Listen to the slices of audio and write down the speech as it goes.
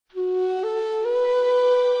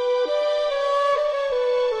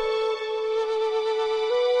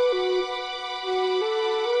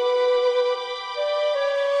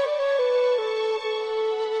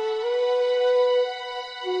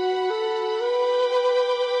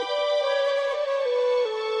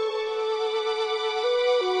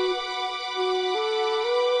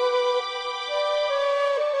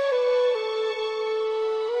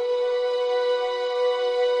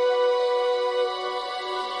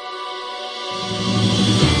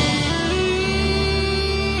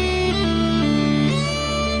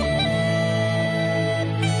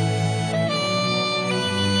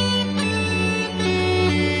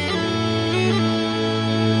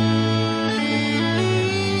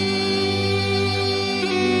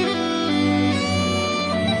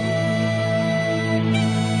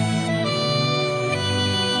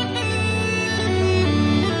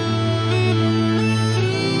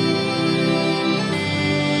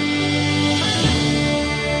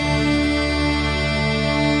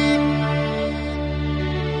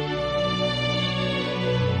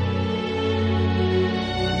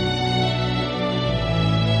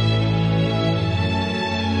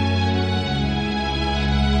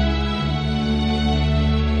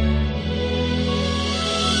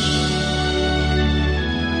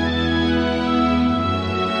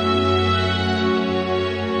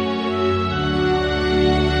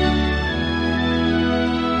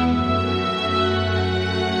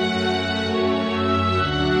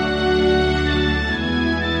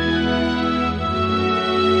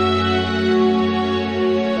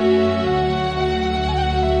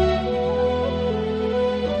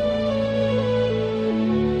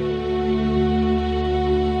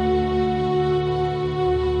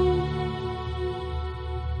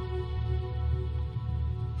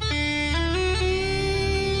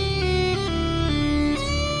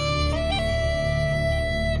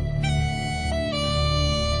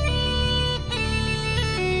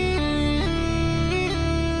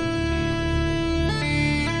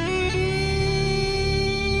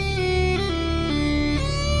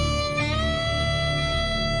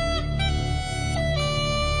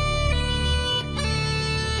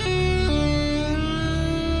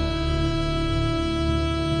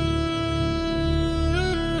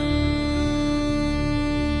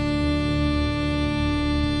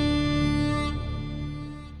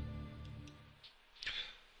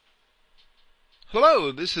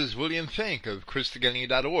Hello, this is William Fink of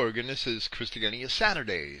Christogenea.org, and this is Christogenea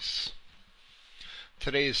Saturdays.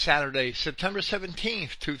 Today is Saturday, September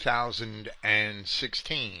 17th,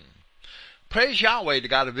 2016. Praise Yahweh, the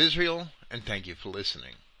God of Israel, and thank you for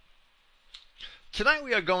listening. Tonight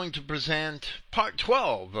we are going to present part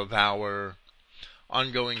 12 of our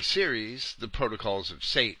ongoing series, The Protocols of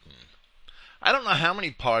Satan. I don't know how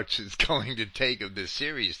many parts it's going to take of this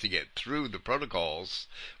series to get through the protocols.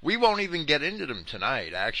 We won't even get into them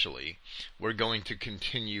tonight, actually. We're going to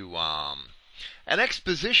continue an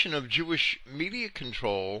exposition of Jewish media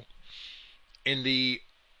control in the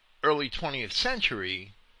early 20th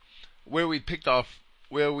century, where we picked up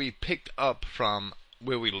from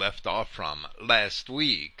where we left off from last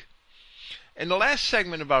week. In the last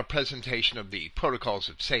segment of our presentation of the Protocols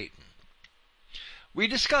of Satan, we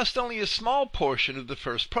discussed only a small portion of the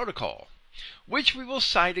first protocol, which we will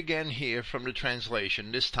cite again here from the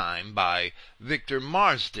translation, this time by Victor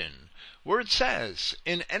Marsden, where it says,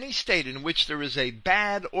 "In any state in which there is a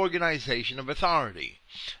bad organization of authority,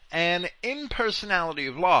 an impersonality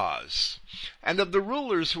of laws, and of the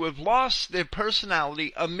rulers who have lost their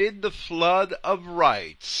personality amid the flood of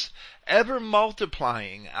rights, ever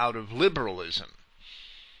multiplying out of liberalism,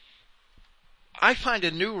 I find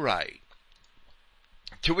a new right,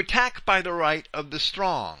 to attack by the right of the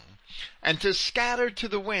strong, and to scatter to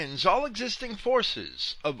the winds all existing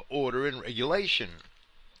forces of order and regulation,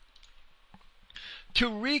 to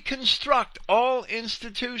reconstruct all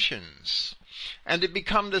institutions, and to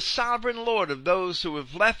become the sovereign lord of those who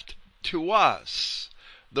have left to us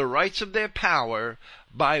the rights of their power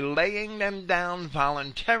by laying them down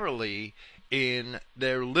voluntarily in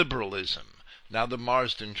their liberalism." Now the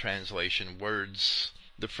Marsden translation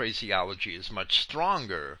the phraseology is much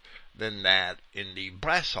stronger than that in the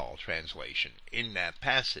Brassall translation in that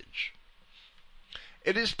passage.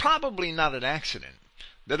 It is probably not an accident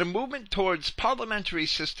that a movement towards parliamentary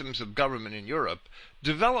systems of government in Europe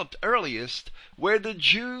developed earliest where the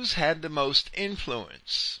Jews had the most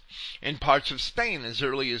influence, in parts of Spain as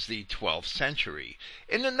early as the 12th century,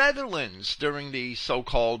 in the Netherlands during the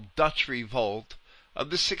so-called Dutch Revolt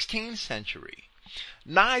of the 16th century,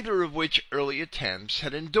 neither of which early attempts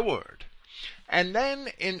had endured, and then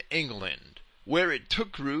in England, where it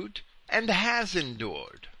took root and has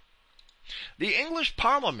endured. The English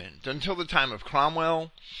Parliament, until the time of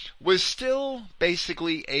Cromwell, was still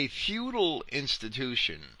basically a feudal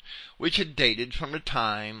institution which had dated from the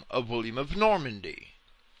time of William of Normandy.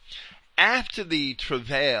 After the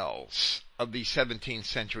travails of the 17th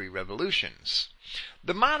century revolutions,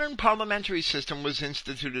 the modern parliamentary system was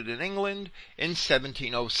instituted in England in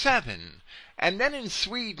 1707, and then in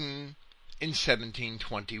Sweden in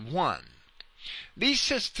 1721. These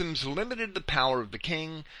systems limited the power of the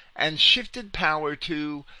king and shifted power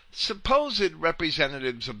to supposed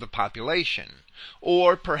representatives of the population,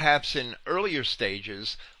 or perhaps in earlier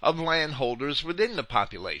stages of landholders within the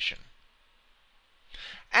population.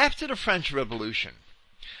 After the French Revolution,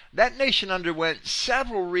 that nation underwent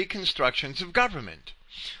several reconstructions of government,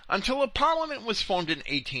 until a parliament was formed in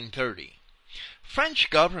 1830. French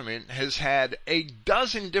government has had a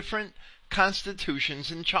dozen different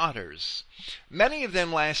constitutions and charters, many of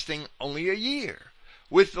them lasting only a year,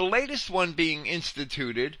 with the latest one being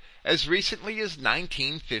instituted as recently as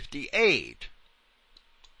 1958.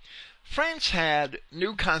 France had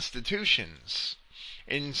new constitutions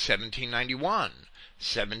in 1791,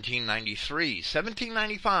 1793,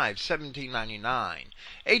 1795, 1799,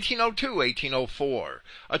 1802, 1804,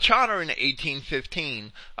 a charter in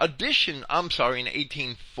 1815, in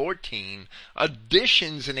 1814,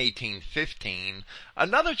 additions in 1815,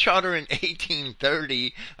 another charter in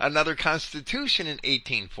 1830, another constitution in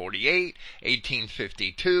 1848,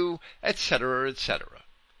 1852, etc., etc.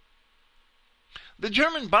 The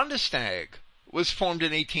German Bundestag was formed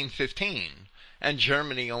in 1815, and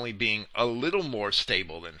Germany only being a little more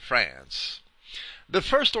stable than France. The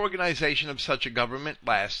first organization of such a government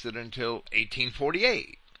lasted until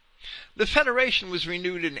 1848. The Federation was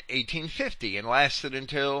renewed in 1850 and lasted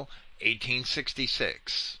until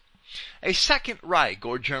 1866. A Second Reich,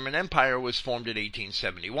 or German Empire, was formed in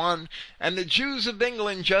 1871, and the Jews of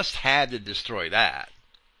England just had to destroy that,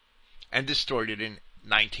 and destroyed it in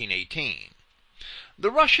 1918. The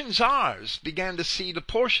Russian Tsars began to cede a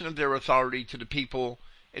portion of their authority to the people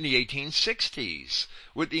in the 1860s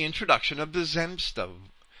with the introduction of the Zemstvo.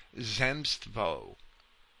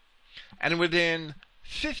 And within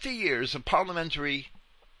 50 years, a parliamentary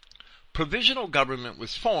provisional government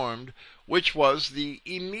was formed, which was the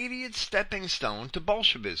immediate stepping stone to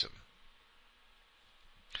Bolshevism.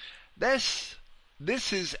 This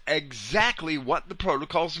this is exactly what the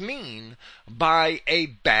protocols mean by a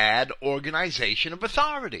bad organization of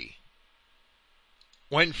authority.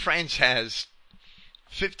 When France has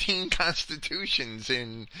 15 constitutions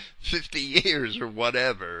in 50 years or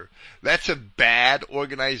whatever, that's a bad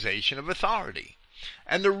organization of authority.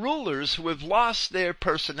 And the rulers who have lost their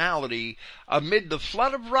personality amid the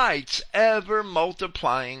flood of rights ever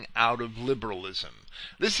multiplying out of liberalism.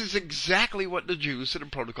 This is exactly what the Jews and the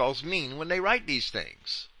protocols mean when they write these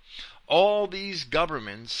things. All these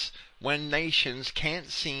governments, when nations can't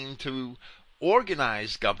seem to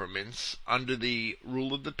organize governments under the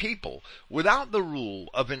rule of the people, without the rule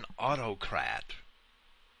of an autocrat,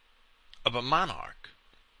 of a monarch.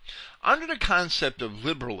 Under the concept of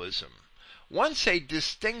liberalism, once a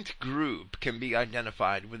distinct group can be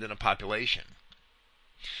identified within a population,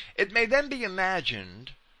 it may then be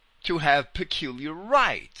imagined to have peculiar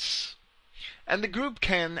rights, and the group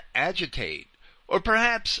can agitate, or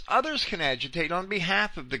perhaps others can agitate on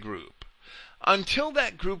behalf of the group, until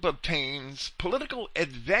that group obtains political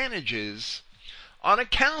advantages on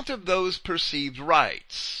account of those perceived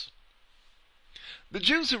rights. The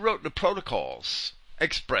Jews who wrote the protocols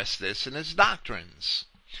expressed this in its doctrines,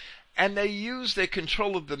 and they used their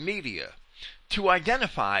control of the media to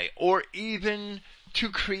identify or even to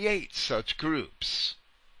create such groups,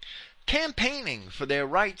 campaigning for their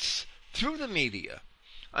rights through the media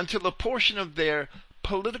until a portion of their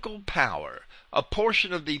political power, a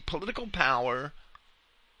portion of the political power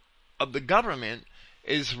of the government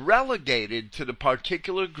is relegated to the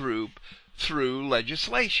particular group through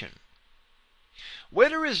legislation. Where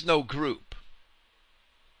there is no group,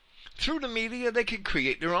 through the media they can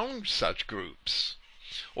create their own such groups,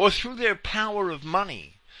 or through their power of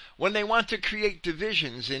money. When they want to create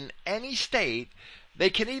divisions in any state, they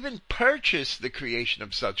can even purchase the creation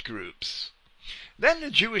of such groups. Then the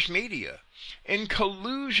Jewish media, in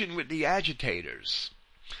collusion with the agitators,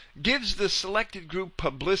 gives the selected group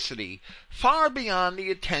publicity far beyond the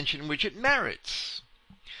attention which it merits.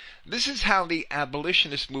 This is how the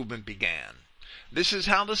abolitionist movement began. This is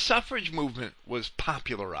how the suffrage movement was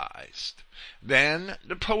popularized. Then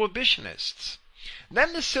the prohibitionists.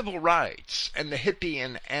 Then the civil rights and the hippie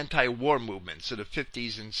and anti-war movements of the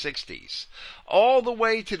 50s and 60s. All the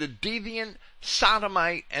way to the deviant,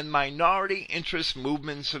 sodomite, and minority interest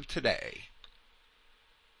movements of today.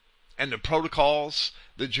 And the protocols,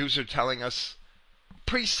 the Jews are telling us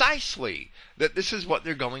precisely that this is what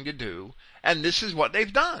they're going to do, and this is what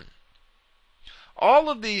they've done. All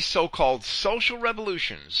of these so-called social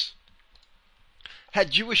revolutions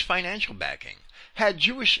had Jewish financial backing, had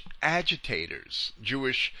Jewish agitators,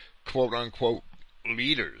 Jewish quote-unquote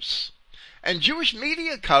leaders, and Jewish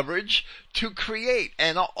media coverage to create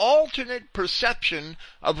an alternate perception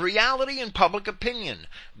of reality and public opinion.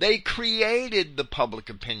 They created the public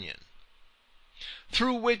opinion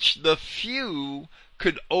through which the few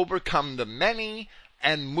could overcome the many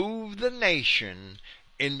and move the nation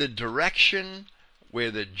in the direction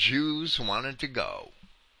where the Jews wanted to go,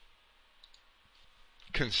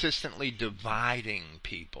 consistently dividing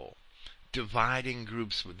people, dividing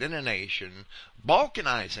groups within a nation,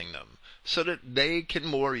 balkanizing them so that they can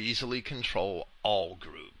more easily control all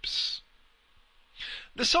groups.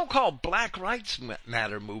 The so-called Black Lives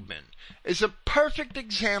Matter movement is a perfect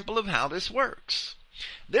example of how this works.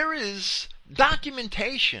 There is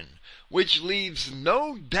documentation which leaves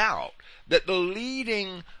no doubt that the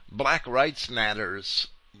leading Black Lives Matter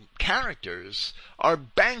characters are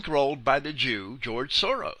bankrolled by the Jew George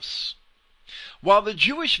Soros. While the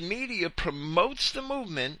Jewish media promotes the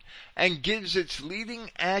movement and gives its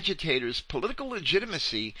leading agitators political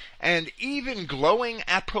legitimacy and even glowing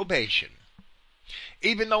approbation,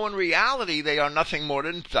 even though in reality they are nothing more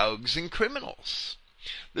than thugs and criminals.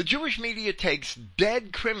 The Jewish media takes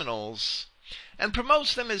dead criminals and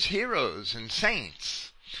promotes them as heroes and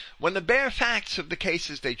saints, when the bare facts of the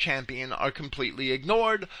cases they champion are completely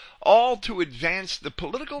ignored, all to advance the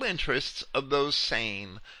political interests of those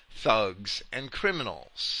same thugs and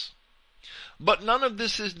criminals. But none of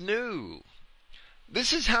this is new.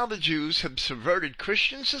 This is how the Jews have subverted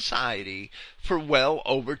Christian society for well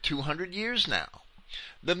over 200 years now.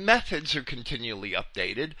 The methods are continually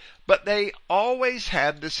updated, but they always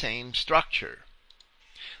have the same structure.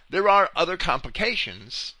 There are other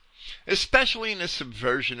complications, especially in the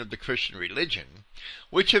subversion of the Christian religion,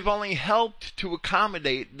 which have only helped to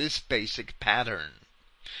accommodate this basic pattern.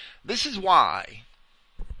 This is why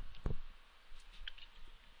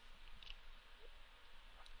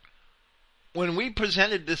when we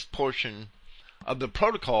presented this portion of the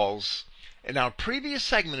protocols in our previous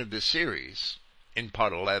segment of this series, in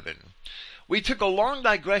part 11, we took a long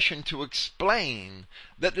digression to explain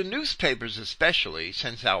that the newspapers, especially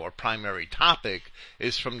since our primary topic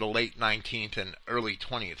is from the late 19th and early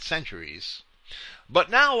 20th centuries, but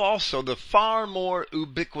now also the far more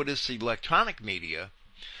ubiquitous electronic media,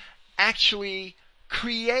 actually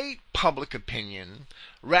create public opinion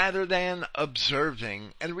rather than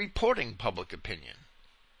observing and reporting public opinion.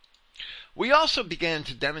 We also began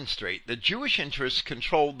to demonstrate that Jewish interests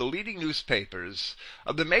controlled the leading newspapers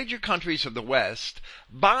of the major countries of the West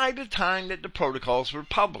by the time that the protocols were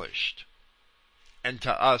published. And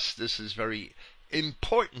to us, this is very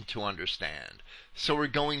important to understand. So we're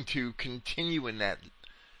going to continue in that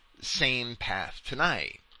same path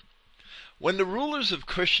tonight. When the rulers of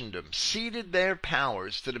Christendom ceded their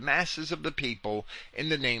powers to the masses of the people in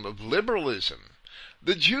the name of liberalism,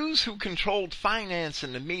 the Jews who controlled finance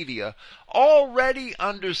and the media already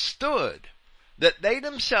understood that they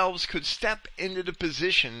themselves could step into the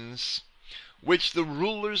positions which the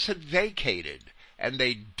rulers had vacated, and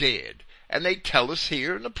they did, and they tell us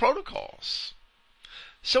here in the protocols.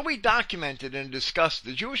 So we documented and discussed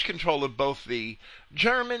the Jewish control of both the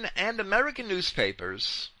German and American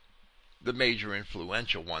newspapers, the major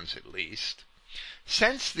influential ones at least,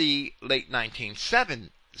 since the late 19th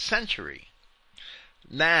century.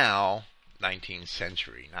 Now, 19th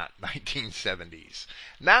century, not 1970s.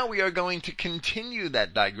 Now we are going to continue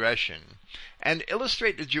that digression and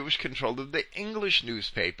illustrate the Jewish control of the English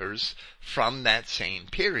newspapers from that same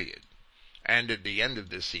period. And at the end of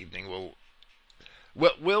this evening,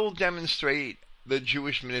 we'll demonstrate the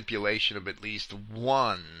Jewish manipulation of at least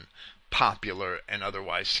one popular and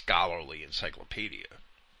otherwise scholarly encyclopedia.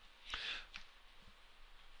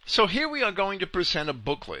 So here we are going to present a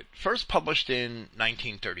booklet, first published in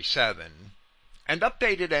 1937, and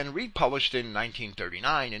updated and republished in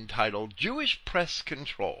 1939, entitled Jewish Press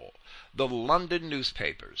Control, the London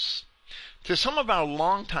Newspapers. To some of our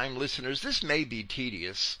longtime listeners, this may be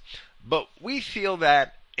tedious, but we feel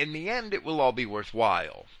that in the end it will all be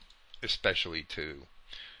worthwhile, especially to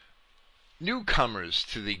newcomers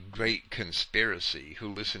to the great conspiracy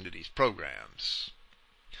who listen to these programs.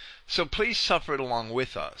 So please suffer it along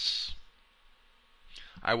with us.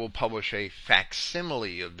 I will publish a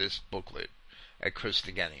facsimile of this booklet at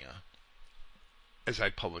Christogenea as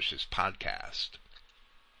I publish this podcast.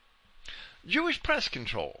 Jewish Press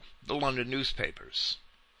Control, the London Newspapers.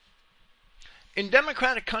 In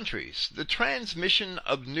democratic countries, the transmission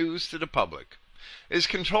of news to the public is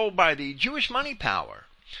controlled by the Jewish money power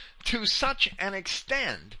to such an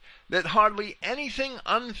extent that hardly anything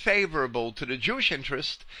unfavorable to the Jewish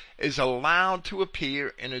interest is allowed to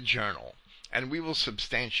appear in a journal. And we will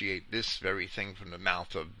substantiate this very thing from the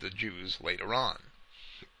mouth of the Jews later on.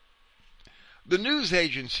 The news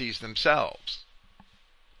agencies themselves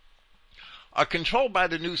are controlled by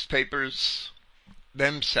the newspapers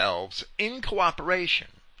themselves in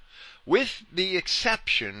cooperation, with the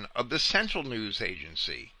exception of the Central News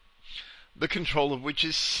Agency, the control of which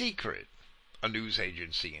is secret, a news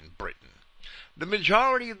agency in Britain, the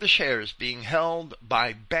majority of the shares being held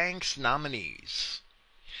by banks' nominees.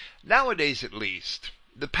 Nowadays, at least,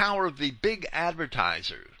 the power of the big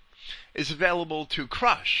advertiser is available to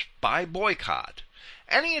crush, by boycott,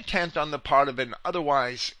 any attempt on the part of an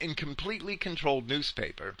otherwise incompletely controlled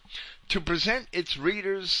newspaper to present its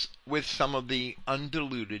readers with some of the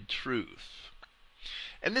undiluted truth.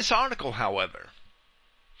 In this article, however,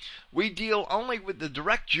 we deal only with the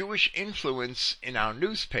direct Jewish influence in our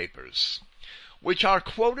newspapers, which are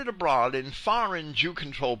quoted abroad in foreign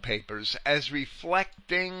Jew-controlled papers as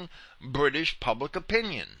reflecting British public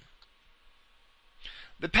opinion.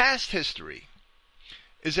 The past history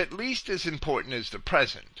is at least as important as the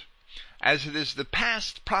present, as it is the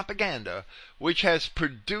past propaganda which has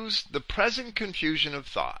produced the present confusion of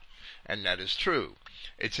thought. And that is true.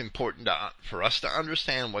 It's important for us to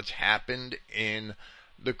understand what's happened in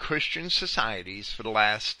the Christian societies for the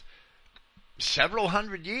last several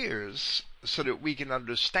hundred years so that we can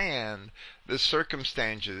understand the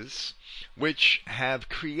circumstances which have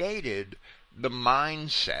created the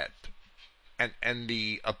mindset and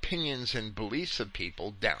the opinions and beliefs of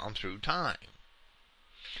people down through time.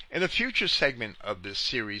 In a future segment of this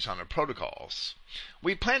series on the protocols,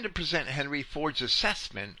 we plan to present Henry Ford's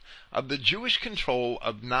assessment of the Jewish control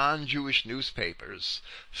of non-Jewish newspapers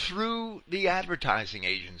through the advertising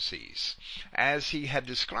agencies, as he had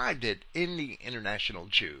described it in the International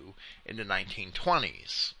Jew in the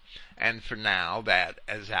 1920s. And for now, that,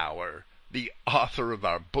 as the author of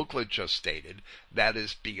our booklet just stated, that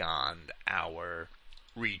is beyond our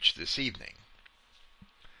reach this evening.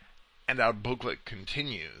 And our booklet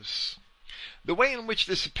continues. The way in which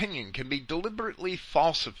this opinion can be deliberately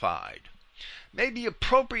falsified may be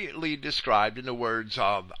appropriately described in the words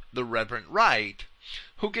of the Reverend Wright,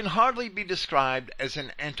 who can hardly be described as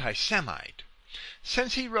an anti-Semite,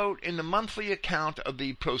 since he wrote in the monthly account of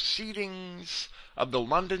the proceedings of the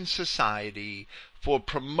London Society for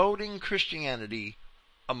Promoting Christianity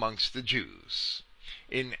amongst the Jews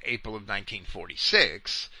in April of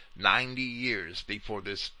 1946, 90 years before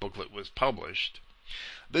this booklet was published.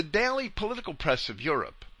 The daily political press of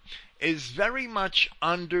Europe is very much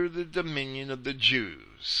under the dominion of the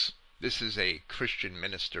Jews. This is a Christian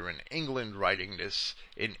minister in England writing this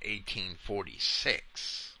in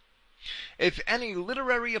 1846. If any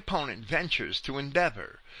literary opponent ventures to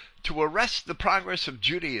endeavor to arrest the progress of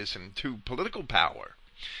Judaism to political power,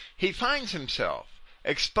 he finds himself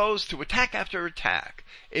exposed to attack after attack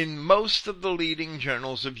in most of the leading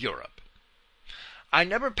journals of Europe. I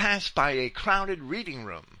never pass by a crowded reading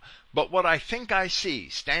room but what I think I see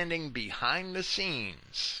standing behind the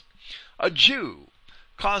scenes. A Jew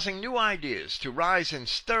causing new ideas to rise and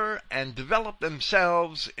stir and develop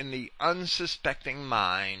themselves in the unsuspecting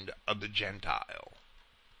mind of the Gentile.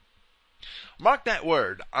 Mark that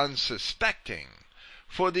word, unsuspecting,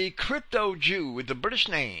 for the crypto-Jew with the British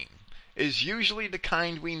name is usually the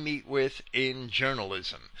kind we meet with in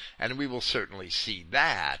journalism, and we will certainly see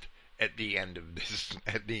that at the end of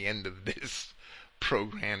this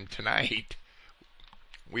program tonight.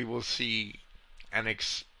 We will see an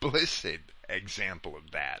explicit example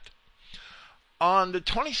of that. On the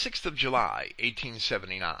 26th of July,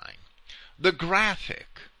 1879, the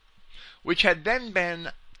Graphic, which had then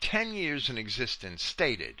been 10 years in existence,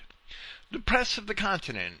 stated, "The press of the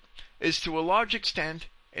continent is to a large extent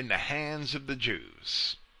in the hands of the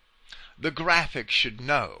Jews." The Graphic should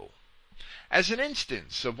know. As an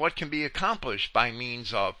instance of what can be accomplished by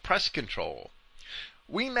means of press control,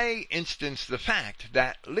 we may instance the fact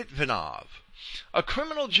that Litvinov, a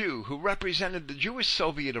criminal Jew who represented the Jewish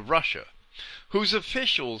Soviet of Russia, whose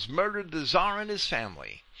officials murdered the Tsar and his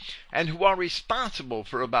family, and who are responsible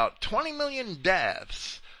for about 20 million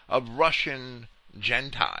deaths of Russian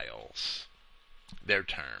Gentiles, their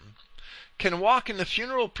term, can walk in the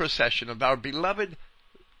funeral procession of our beloved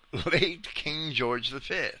late King George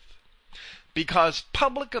V, because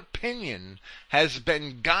public opinion has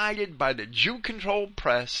been guided by the Jew-controlled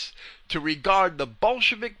press to regard the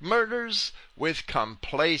Bolshevik murders with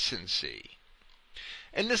complacency.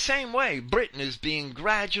 In the same way, Britain is being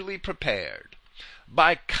gradually prepared,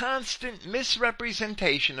 by constant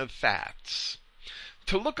misrepresentation of facts,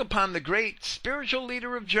 to look upon the great spiritual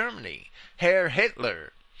leader of Germany, Herr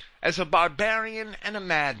Hitler, as a barbarian and a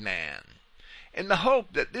madman, in the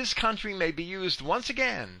hope that this country may be used once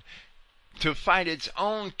again to fight its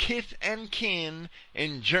own kith and kin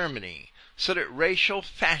in Germany, so that racial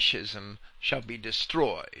fascism shall be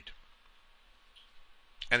destroyed.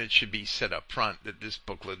 And it should be said up front that this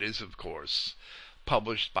booklet is, of course,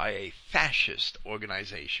 published by a fascist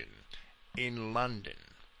organization in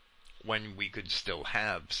London, when we could still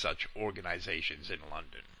have such organizations in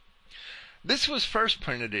London. This was first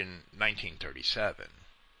printed in 1937.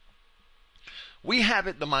 We have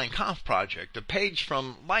it, the Mein Kampf Project, a page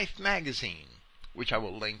from Life magazine, which I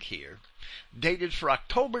will link here, dated for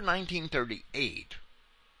October 1938,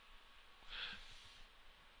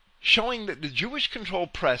 showing that the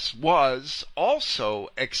Jewish-controlled press was also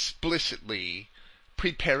explicitly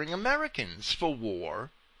preparing Americans for war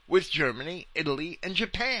with Germany, Italy, and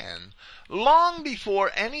Japan, long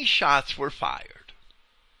before any shots were fired.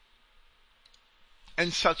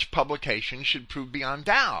 And such publication should prove beyond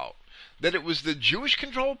doubt that it was the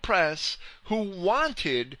Jewish-controlled press who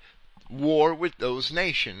wanted war with those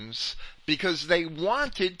nations because they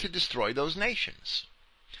wanted to destroy those nations.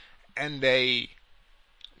 And they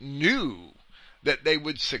knew that they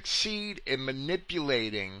would succeed in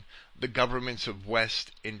manipulating the governments of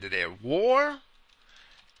West into their war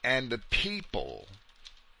and the people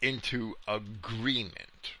into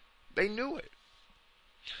agreement. They knew it.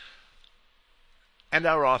 And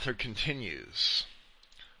our author continues,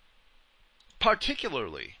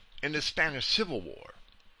 particularly in the Spanish Civil War,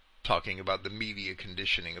 talking about the media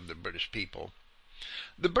conditioning of the British people,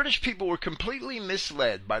 the British people were completely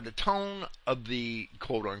misled by the tone of the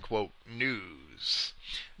quote-unquote news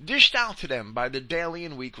dished out to them by the daily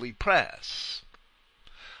and weekly press.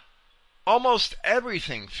 Almost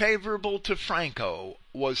everything favorable to Franco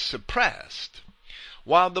was suppressed,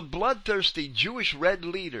 while the bloodthirsty Jewish Red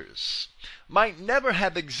leaders might never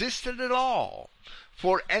have existed at all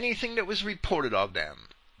for anything that was reported of them.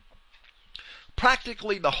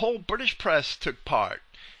 Practically the whole British press took part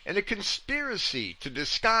in a conspiracy to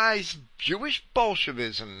disguise Jewish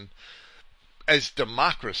Bolshevism as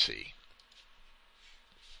democracy.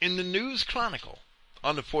 In the News Chronicle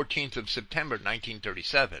on the 14th of September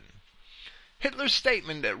 1937, Hitler's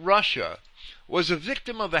statement that Russia was a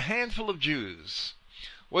victim of a handful of Jews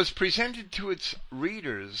was presented to its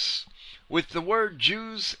readers with the word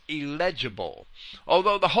Jews illegible,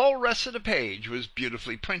 although the whole rest of the page was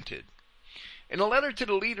beautifully printed. In a letter to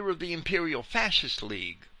the leader of the Imperial Fascist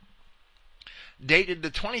League, dated the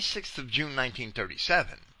 26th of June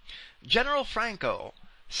 1937, General Franco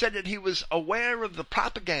said that he was aware of the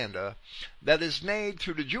propaganda that is made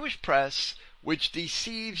through the Jewish press which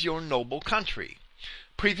deceives your noble country,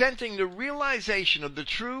 preventing the realization of the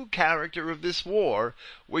true character of this war,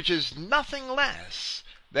 which is nothing less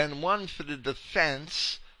than one for the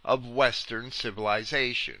defense of Western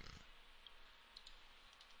civilization.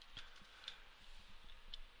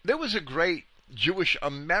 There was a great Jewish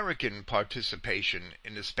American participation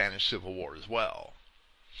in the Spanish Civil War as well.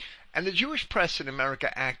 And the Jewish press in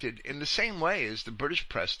America acted in the same way as the British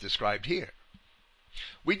press described here.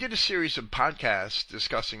 We did a series of podcasts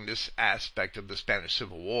discussing this aspect of the Spanish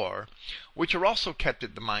Civil War, which are also kept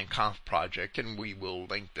at the Mein Kampf Project, and we will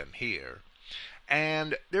link them here.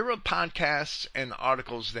 And there are podcasts and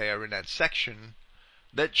articles there in that section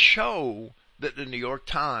that show that the New York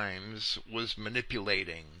Times was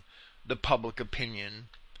manipulating the public opinion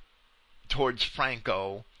towards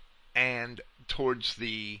Franco and towards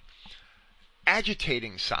the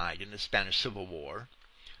agitating side in the Spanish Civil War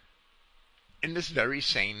in this very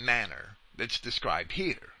same manner that's described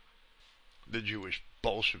here. The Jewish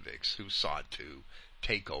Bolsheviks who sought to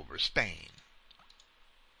take over Spain.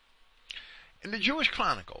 In the Jewish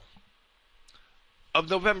Chronicle of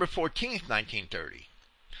November 14th, 1930,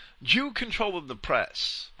 Jew control of the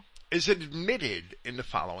press is admitted in the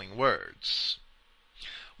following words.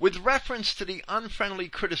 With reference to the unfriendly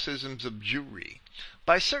criticisms of Jewry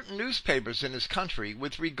by certain newspapers in his country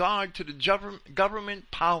with regard to the government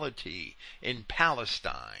polity in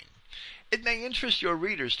Palestine, it may interest your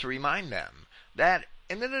readers to remind them that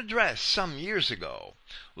in an address some years ago,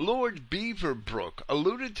 Lord Beaverbrook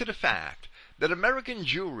alluded to the fact that American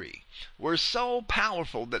Jewry were so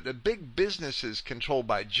powerful that the big businesses controlled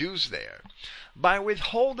by Jews there, by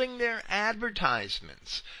withholding their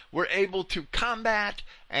advertisements, were able to combat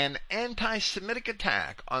an anti-Semitic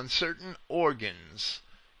attack on certain organs,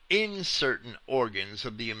 in certain organs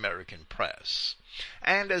of the American press.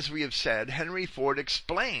 And as we have said, Henry Ford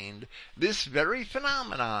explained this very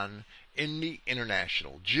phenomenon in The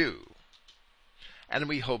International Jew. And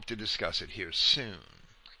we hope to discuss it here soon.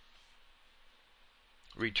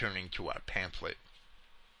 Returning to our pamphlet.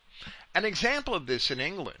 An example of this in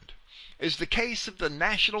England is the case of the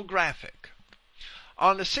National Graphic.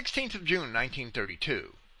 On the 16th of June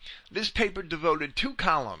 1932, this paper devoted 2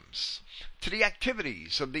 columns to the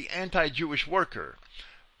activities of the anti-Jewish worker,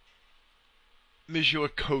 Monsieur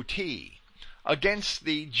Coty, against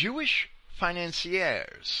the Jewish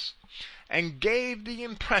financiers, and gave the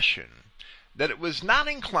impression that it was not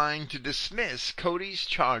inclined to dismiss Coty's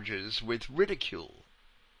charges with ridicule.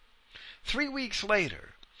 3 weeks later,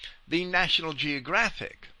 the National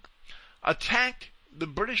Geographic attacked the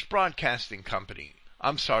British Broadcasting Company.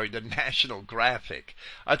 The National Graphic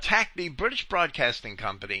attacked the British Broadcasting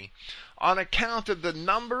Company on account of the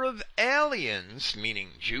number of aliens, meaning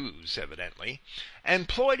Jews evidently,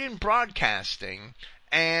 employed in broadcasting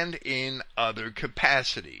and in other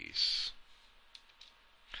capacities,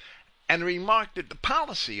 and remarked that the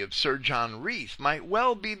policy of Sir John Reith might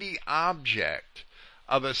well be the object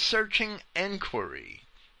of a searching enquiry.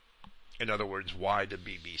 In other words, why the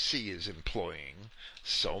BBC is employing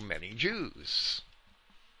so many Jews.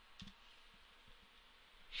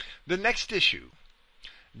 The next issue,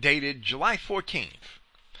 dated July 14th,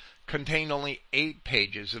 contained only 8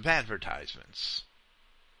 pages of advertisements.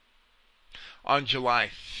 On July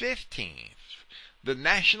 15th, the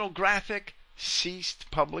National Graphic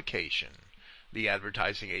ceased publication. The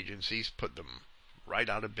advertising agencies put them right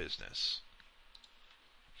out of business.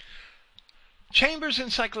 Chambers'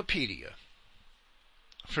 Encyclopedia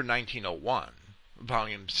for 1901,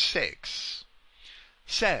 Volume 6,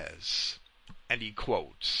 says, and he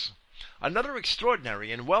quotes, "Another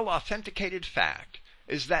extraordinary and well-authenticated fact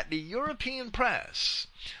is that the European press,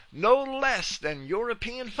 no less than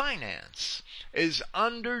European finance, is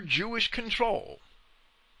under Jewish control,"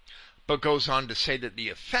 but goes on to say that the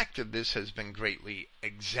effect of this has been greatly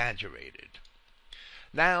exaggerated.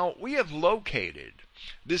 Now, we have located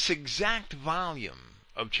this exact volume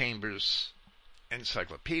of Chambers'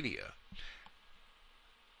 Encyclopedia,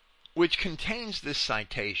 which contains this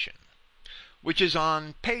citation, which is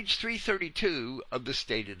on page 332 of the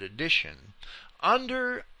stated edition,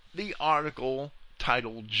 under the article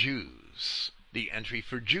titled Jews. the entry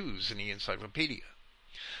for Jews in the encyclopedia.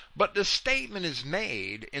 But the statement is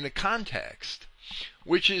made in a context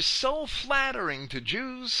which is so flattering to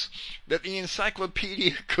Jews that the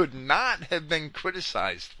encyclopedia could not have been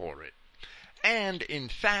criticized for it. And, in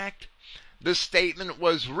fact, the statement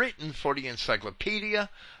was written for the encyclopedia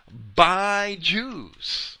by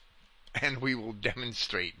Jews. And we will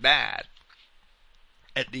demonstrate that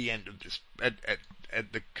at the end of this,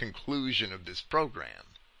 at the conclusion of this program.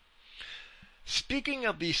 Speaking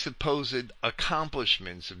of the supposed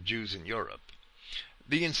accomplishments of Jews in Europe,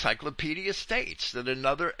 the encyclopedia states that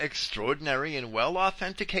another extraordinary and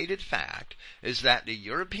well-authenticated fact is that the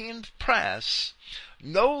European press,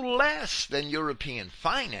 no less than European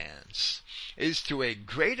finance, is to a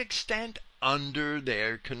great extent under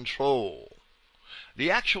their control.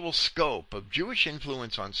 The actual scope of Jewish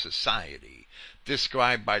influence on society,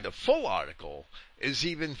 described by the full article, is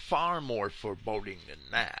even far more foreboding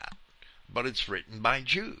than that. But it's written by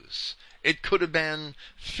Jews. It could have been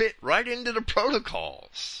fit right into the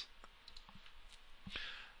protocols.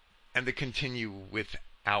 And to continue with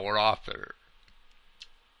our author,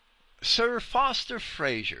 Sir Foster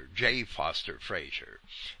Fraser, J. Foster Fraser,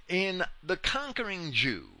 in The Conquering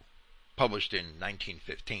Jew, published in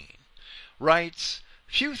 1915, writes,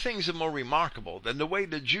 "Few things are more remarkable than the way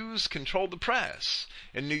the Jews controlled the press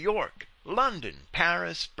in New York, London,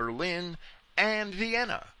 Paris, Berlin, and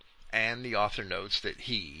Vienna." And the author notes that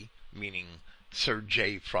he, meaning Sir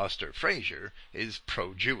J. Foster Fraser, is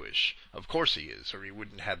pro-Jewish. Of course he is, or he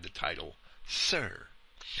wouldn't have the title Sir.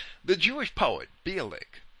 The Jewish poet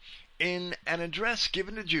Bialik, in an address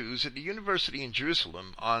given to Jews at the University in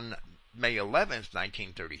Jerusalem on May 11,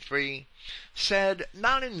 1933, said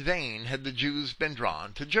not in vain had the Jews been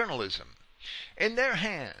drawn to journalism. In their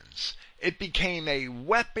hands it became a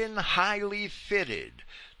weapon highly fitted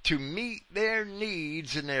to meet their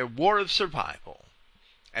needs in their war of survival.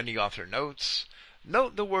 And the author notes,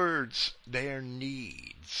 note the words, their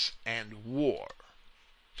needs and war.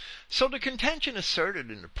 So the contention asserted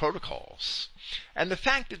in the protocols, and the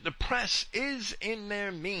fact that the press is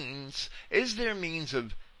their means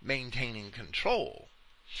of maintaining control,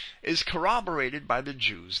 is corroborated by the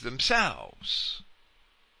Jews themselves.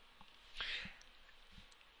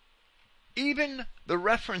 Even the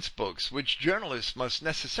reference books which journalists must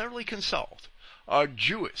necessarily consult are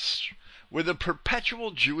Jewish, with a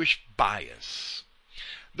perpetual Jewish bias.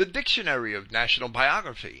 The Dictionary of National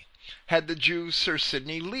Biography had the Jew Sir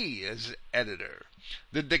Sidney Lee as editor.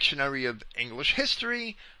 The Dictionary of English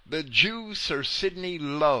History, the Jew Sir Sidney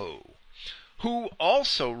Low, who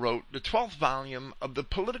also wrote the 12th volume of the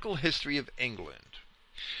Political History of England.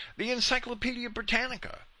 The Encyclopedia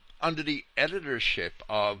Britannica, under the editorship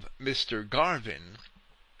of Mr. Garvin,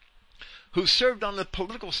 who served on the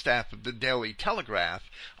political staff of the Daily Telegraph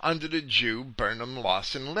under the Jew Burnham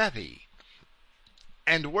Lawson Levy,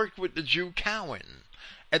 and worked with the Jew Cowan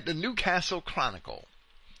at the Newcastle Chronicle,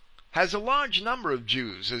 has a large number of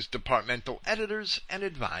Jews as departmental editors and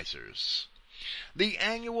advisors. The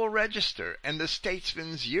Annual Register and the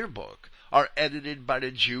Statesman's Yearbook are edited by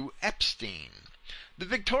the Jew Epstein. The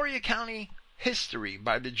Victoria County History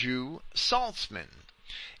by the Jew Saltzman.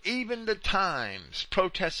 Even the Times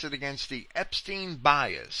protested against the Epstein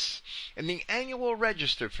bias in the Annual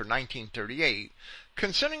Register for 1938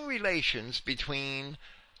 concerning relations between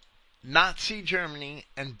Nazi Germany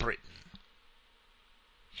and Britain.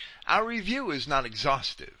 Our review is not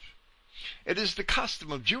exhaustive. It is the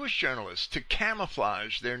custom of Jewish journalists to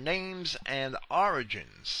camouflage their names and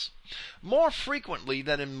origins more frequently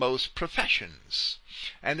than in most professions,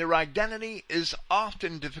 and their identity is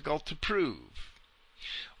often difficult to prove.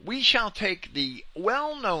 We shall take the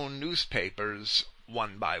well-known newspapers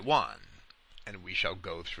one by one, and we shall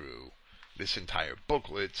go through this entire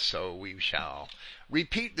booklet, so we shall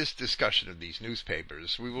repeat this discussion of these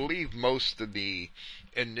newspapers. We will leave most of the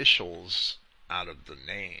initials out of the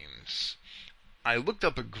names. I looked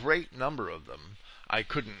up a great number of them. I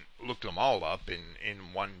couldn't look them all up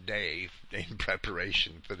in one day in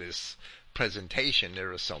preparation for this presentation.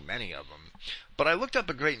 There are so many of them. But I looked up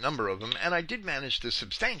a great number of them, and I did manage to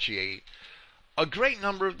substantiate a great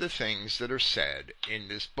number of the things that are said in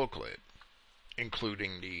this booklet,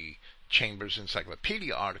 including the Chambers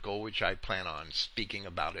Encyclopedia article, which I plan on speaking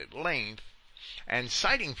about at length, and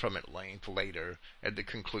citing from at length later at the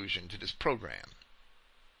conclusion to this program.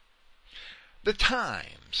 The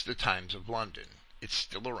Times of London. It's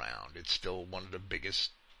still around. It's still one of the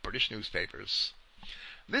biggest British newspapers.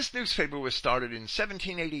 This newspaper was started in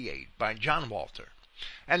 1788 by John Walter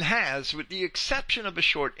and has, with the exception of a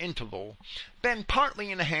short interval, been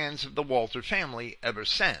partly in the hands of the Walter family ever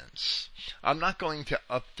since. I'm not going to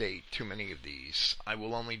update too many of these. I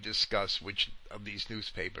will only discuss which of these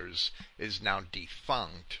newspapers is now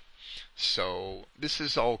defunct. So this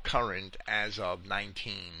is all current as of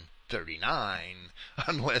 1939,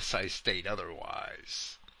 unless I state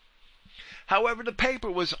otherwise. However, the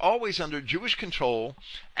paper was always under Jewish control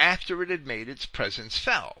after it had made its presence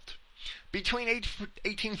felt. Between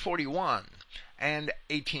 1841 and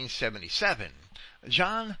 1877,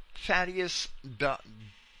 John Thaddeus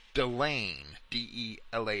Delane,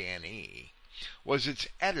 D-E-L-A-N-E, was its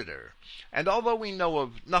editor, and although we know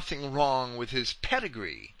of nothing wrong with his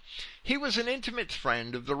pedigree, he was an intimate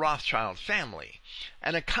friend of the Rothschild family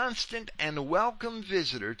and a constant and welcome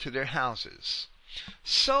visitor to their houses.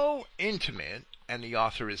 So intimate, and the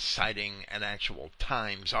author is citing an actual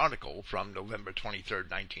Times article from November 23,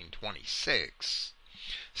 1926,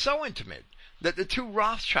 so intimate that the two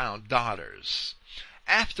Rothschild daughters,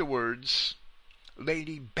 afterwards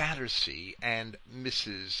Lady Battersea and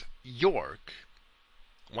Mrs. York,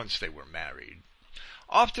 once they were married,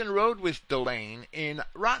 often rode with Delane in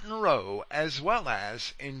Rotten Row as well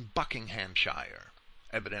as in Buckinghamshire.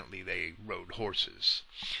 Evidently they rode horses,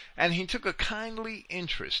 and he took a kindly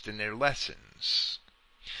interest in their lessons.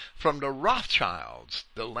 From the Rothschilds,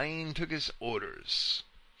 Delane took his orders.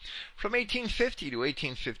 From 1850 to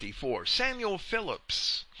 1854, Samuel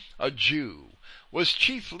Phillips, a Jew, was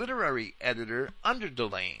chief literary editor under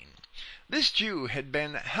Delane. This Jew had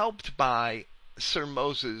been helped by Sir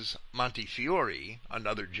Moses Montefiore,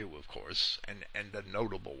 another Jew, of course, and a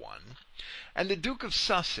notable one, and the Duke of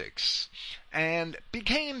Sussex, and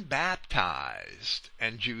became baptized,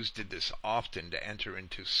 and Jews did this often to enter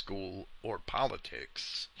into school or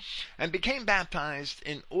politics, and became baptized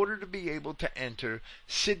in order to be able to enter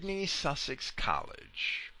Sidney Sussex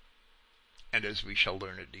College. And as we shall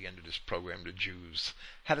learn at the end of this program, the Jews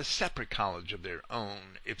had a separate college of their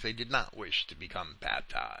own if they did not wish to become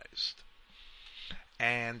baptized.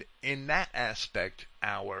 And in that aspect,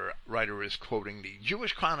 our writer is quoting the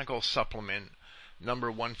Jewish Chronicle Supplement number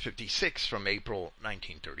 156 from April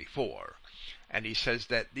 1934. And he says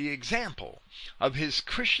that the example of his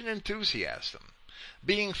Christian enthusiasm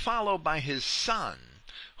being followed by his son,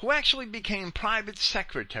 who actually became private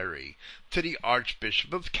secretary to the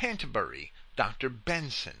Archbishop of Canterbury, Dr.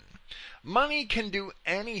 Benson. Money can do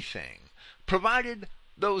anything, provided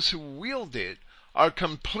those who wield it are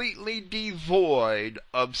completely devoid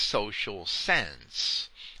of social sense.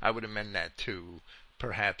 I would amend that to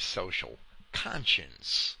perhaps social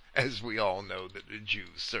conscience, as we all know that the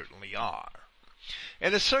Jews certainly are.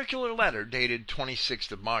 In a circular letter dated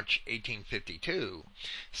 26th of March 1852,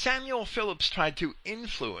 Samuel Phillips tried to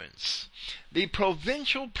influence the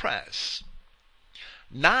provincial press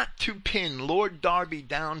not to pin Lord Derby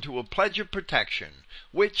down to a pledge of protection,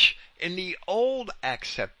 which in the old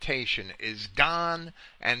acceptation is gone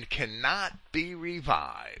and cannot be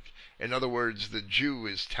revived. In other words, the Jew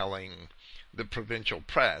is telling the provincial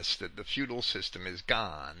press that the feudal system is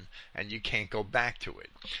gone and you can't go back to it.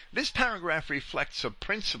 This paragraph reflects a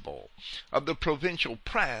principle of the provincial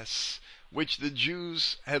press which the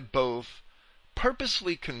Jews have both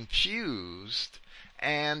purposely confused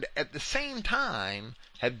and at the same time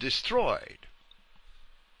have destroyed.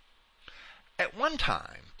 At one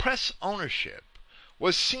time, press ownership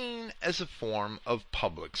was seen as a form of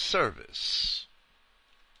public service.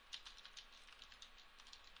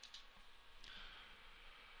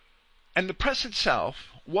 And the press itself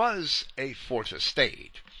was a fourth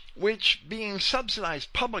estate, which, being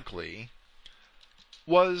subsidized publicly,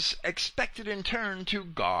 was expected in turn to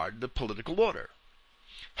guard the political order.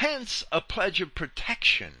 Hence, a pledge of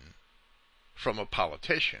protection from a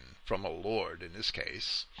politician, from a lord in this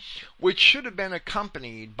case, which should have been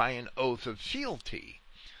accompanied by an oath of fealty,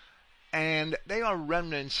 and they are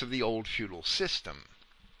remnants of the old feudal system.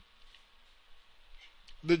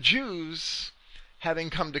 The Jews, having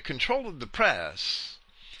come to control of the press,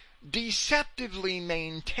 deceptively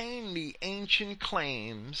maintain the ancient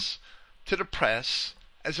claims to the press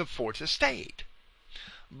as a fourth estate.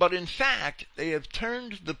 But in fact, they have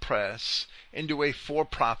turned the press into a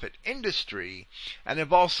for-profit industry and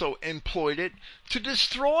have also employed it to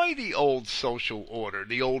destroy the old social order,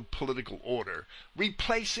 the old political order,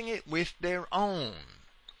 replacing it with their own.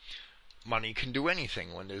 Money can do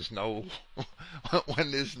anything when there's no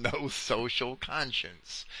social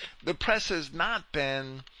conscience. The press has not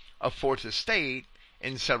been a fourth estate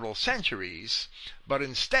in several centuries, but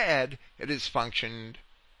instead it has functioned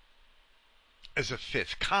as a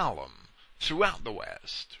fifth column throughout the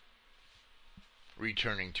West.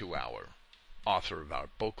 Returning to our author of our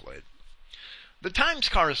booklet. The Times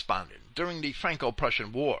correspondent during the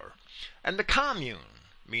Franco-Prussian War, and the Commune,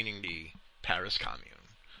 meaning the Paris Commune,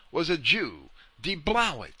 was a Jew, de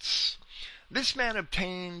Blawitz. This man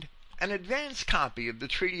obtained an advance copy of the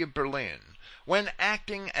Treaty of Berlin when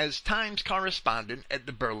acting as Times correspondent at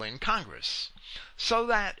the Berlin Congress, so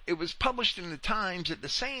that it was published in the Times at the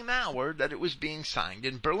same hour that it was being signed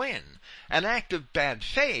in Berlin, an act of bad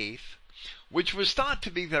faith which was thought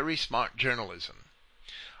to be very smart journalism.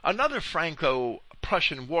 Another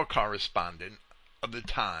Franco-Prussian war correspondent of the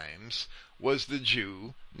Times was the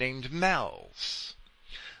Jew named Melz.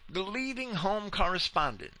 The leading home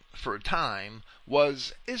correspondent for a time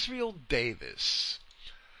was Israel Davis,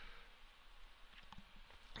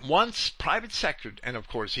 once private secretary, and of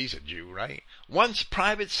course he's a Jew, right? Once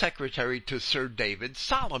private secretary to Sir David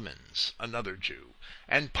Solomons, another Jew,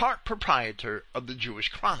 and part proprietor of the Jewish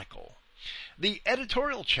Chronicle. The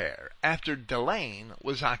editorial chair after Delane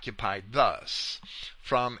was occupied thus,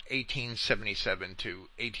 from 1877 to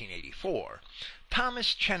 1884,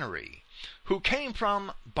 Thomas Chenery, who came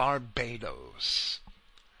from Barbados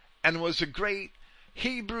and was a great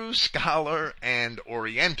Hebrew scholar and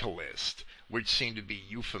Orientalist, which seem to be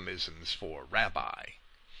euphemisms for rabbi.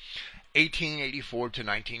 1884 to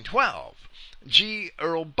 1912, G.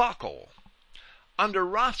 Earl Buckle. Under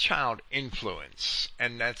Rothschild influence,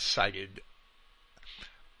 and that's cited,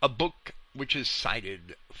 a book which is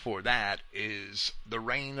cited for that is The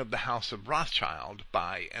Reign of the House of Rothschild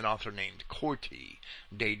by an author named Corti,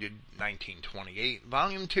 dated 1928,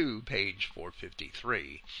 volume 2, page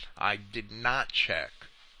 453. I did not check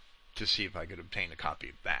to see if I could obtain a copy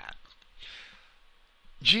of that.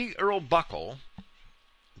 G. Earl Buckle,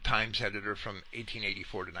 Times editor from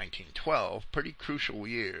 1884 to 1912, pretty crucial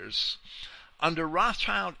years. Under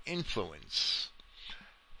Rothschild influence,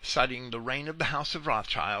 citing The Reign of the House of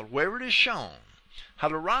Rothschild, where it is shown how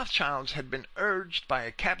the Rothschilds had been urged by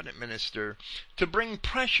a cabinet minister to bring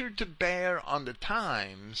pressure to bear on the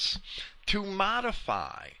Times to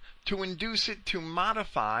induce it to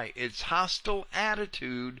modify its hostile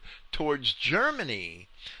attitude towards Germany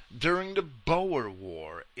during the Boer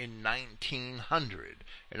War in 1900.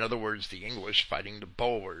 In other words, the English fighting the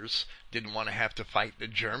Boers didn't want to have to fight the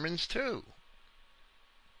Germans too.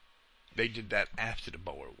 They did that after the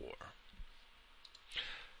Boer War.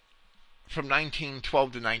 From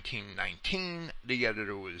 1912 to 1919, the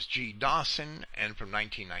editor was G. Dawson, and from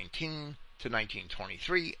 1919 to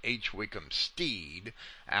 1923, H. Wickham Steed.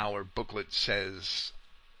 Our booklet says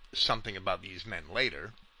something about these men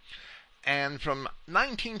later. And from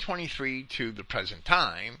 1923 to the present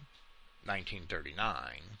time,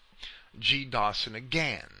 1939, G. Dawson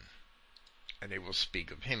again, and they will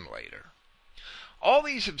speak of him later. All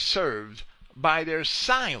these have served by their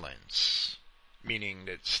silence, meaning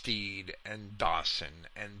that Steed and Dawson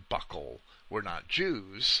and Buckle were not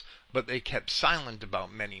Jews, but they kept silent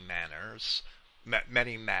about many matters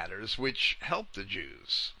which helped the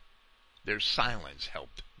Jews. Their silence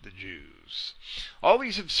helped the Jews. All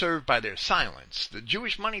these have served by their silence the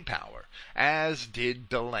Jewish money power, as did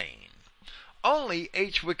Delane. Only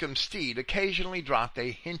H. Wickham Steed occasionally dropped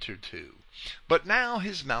a hint or two, but now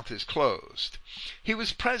his mouth is closed. He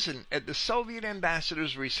was present at the Soviet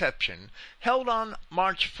ambassador's reception held on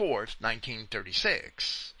March 4th,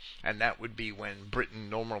 1936, and that would be when Britain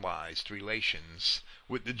normalized relations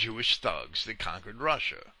with the Jewish thugs that conquered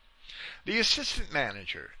Russia. The assistant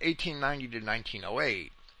manager, 1890 to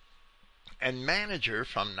 1908, and manager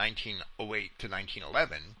from 1908 to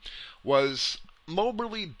 1911, was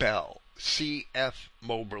Moberly Bell, C.F.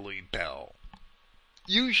 Moberly Bell,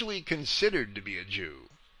 usually considered to be a Jew.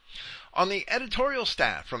 On the editorial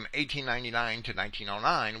staff from 1899 to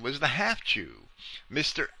 1909 was the half-Jew,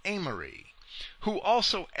 Mr. Amory, who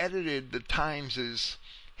also edited the Times'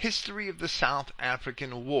 History of the South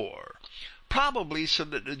African War, probably so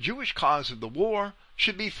that the Jewish cause of the war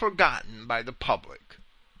should be forgotten by the public.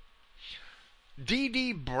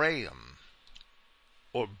 D.D. Braham,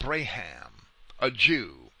 a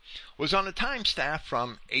Jew, was on the Times staff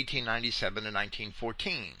from 1897 to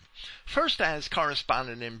 1914, first as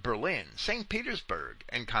correspondent in Berlin, St. Petersburg,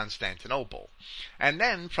 and Constantinople, and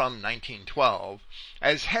then from 1912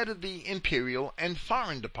 as head of the Imperial and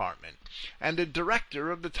Foreign Department and the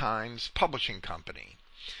director of the Times Publishing Company.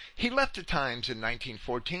 He left the Times in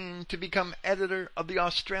 1914 to become editor of the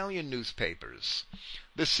Australian newspapers,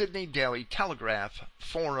 the Sydney Daily Telegraph,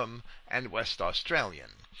 Forum, and West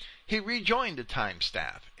Australian. He rejoined the Times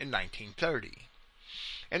staff in 1930.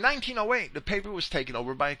 In 1908, the paper was taken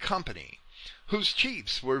over by a company whose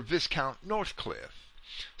chiefs were Viscount Northcliffe,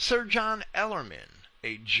 Sir John Ellerman,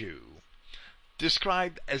 a Jew,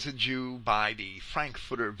 described as a Jew by the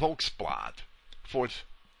Frankfurter Volksblatt, 4th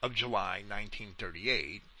of July,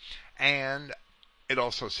 1938, and it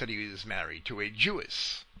also said he was married to a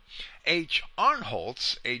Jewess. H.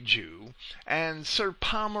 Arnholtz, a Jew, and Sir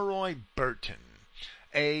Pomeroy Burton,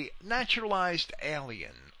 a naturalized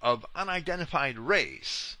alien of unidentified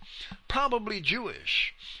race, probably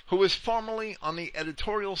Jewish, who was formerly on the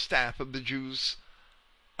editorial staff of the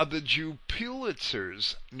Jew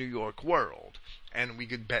Pulitzer's New York World, and we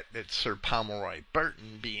could bet that Sir Pomeroy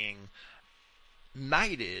Burton, being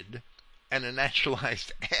knighted and a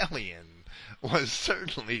naturalized alien, was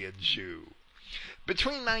certainly a Jew.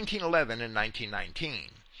 Between 1911 and 1919,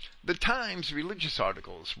 the Times religious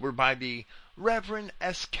articles were by the Reverend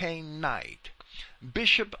S.K. Knight,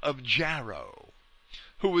 Bishop of Jarrow,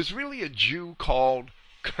 who was really a Jew called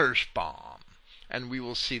Kirschbaum. And we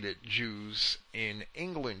will see that Jews in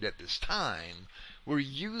England at this time were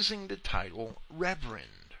using the title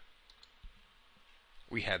Reverend.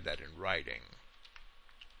 We have that in writing.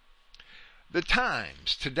 The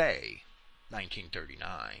Times today,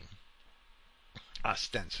 1939,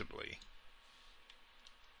 ostensibly,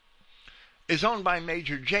 is owned by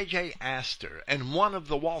Major J.J. Astor and one of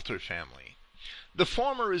the Walter family. The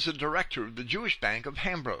former is a director of the Jewish Bank of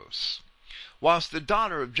Hambros, whilst the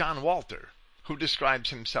daughter of John Walter, who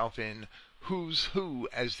describes himself in Who's Who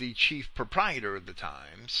as the chief proprietor of the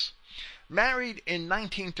Times, married in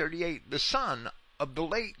 1938 the son of the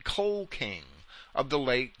late coal king of the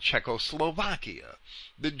late Czechoslovakia,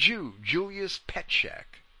 the Jew Julius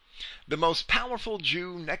Petschek, the most powerful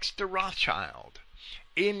Jew next to Rothschild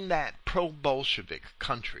in that pro-Bolshevik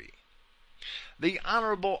country. The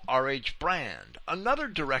Honorable R.H. Brand, another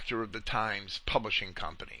director of the Times Publishing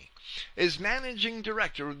Company, is managing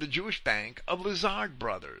director of the Jewish Bank of Lazard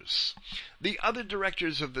Brothers. The other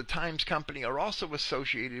directors of the Times Company are also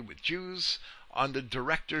associated with Jews on the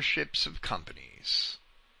directorships of companies.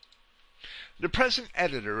 The present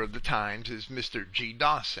editor of the Times is Mr. G.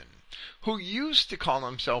 Dawson, who used to call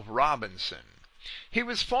himself Robinson. He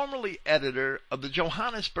was formerly editor of the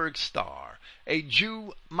Johannesburg Star, a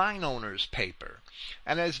Jew mine owners paper,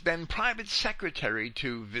 and has been private secretary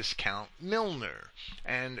to Viscount Milner.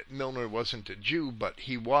 And Milner wasn't a Jew, but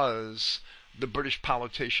he was the British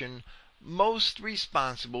politician most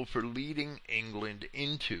responsible for leading England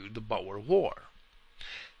into the Boer War.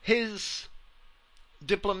 His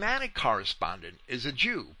diplomatic correspondent is a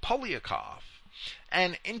Jew, Polyakov,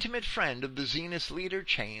 an intimate friend of the Zionist leader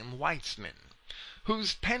Chaim Weizmann,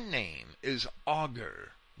 whose pen name is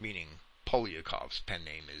Auger, meaning Polyakov's pen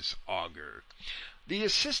name is Auger. The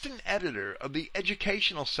assistant editor of the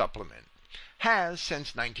educational supplement has,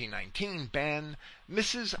 since 1919, been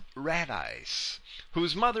Mrs. Radice,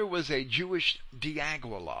 whose mother was a Jewish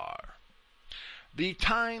d'Aguilar. The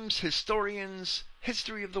Times historian's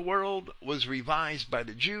History of the World was revised by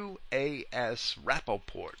the Jew A.S.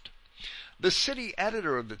 Rappaport. The city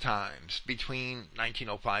editor of the Times between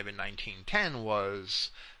 1905 and 1910 was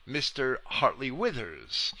Mr. Hartley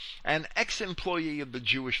Withers, an ex-employee of the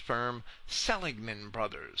Jewish firm Seligman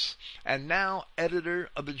Brothers, and now editor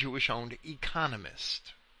of the Jewish-owned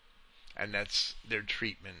Economist. And that's their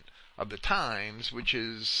treatment of the Times, which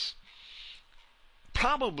is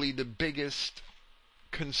probably the biggest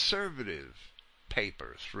conservative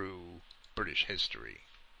paper through British history,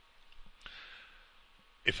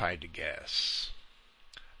 if I had to guess.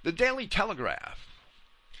 The Daily Telegraph.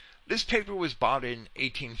 This paper was bought in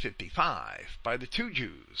 1855 by the two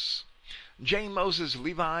Jews, J. Moses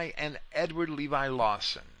Levi and Edward Levi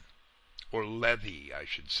Lawson, or Levy, I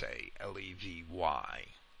should say, L-E-V-Y.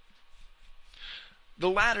 The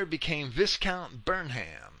latter became Viscount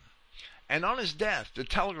Burnham, and on his death the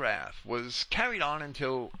Telegraph was carried on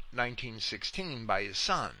until 1916 by his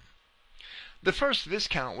son. The first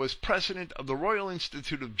Viscount was president of the Royal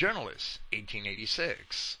Institute of Journalists,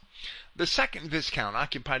 1886. The second Viscount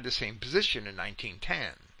occupied the same position in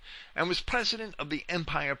 1910, and was president of the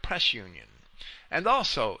Empire Press Union, and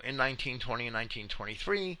also in 1920 and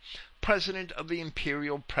 1923, president of the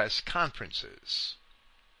Imperial Press Conferences.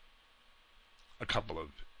 A couple of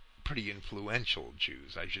pretty influential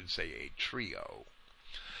Jews, I should say a trio.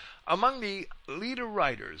 Among the leader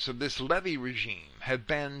writers of this Levy regime have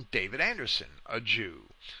been David Anderson, a Jew,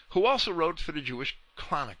 who also wrote for the Jewish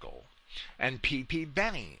Chronicle, and P.P.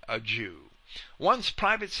 Benny, a Jew, once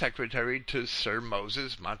private secretary to Sir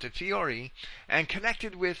Moses Montefiore and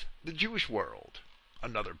connected with The Jewish World,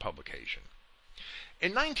 another publication.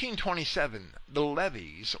 In 1927, the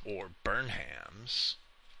Levys, or Burnhams,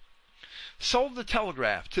 sold the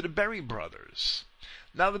Telegraph to the Berry brothers.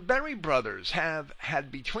 Now the Berry brothers have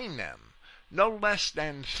had between them no less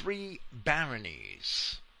than 3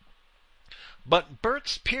 baronies. But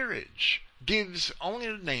Burke's peerage gives only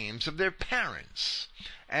the names of their parents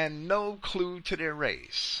and no clue to their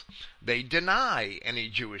race. They deny any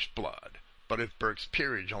Jewish blood, but if Burke's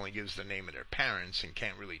peerage only gives the name of their parents and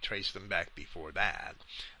can't really trace them back before that,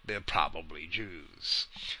 they're probably Jews.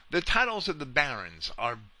 The titles of the barons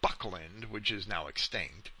are Buckland, which is now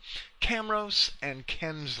extinct, Camrose, and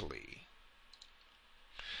Kemsley.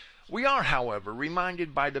 We are, however,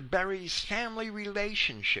 reminded by the Berries' family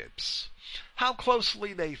relationships, how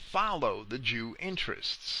closely they follow the Jew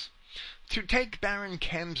interests. To take Baron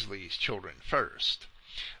Kemsley's children first,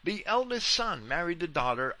 the eldest son married the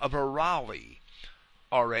daughter of a Raleigh,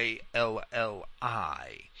 R-A-L-L-I,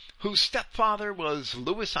 whose stepfather was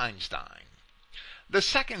Louis Einstein. The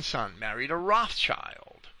second son married a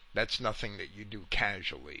Rothschild. That's nothing that you do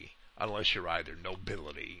casually, unless you're either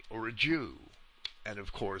nobility or a Jew. And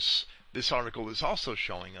of course, this article is also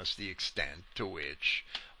showing us the extent to which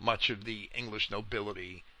much of the English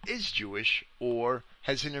nobility is Jewish or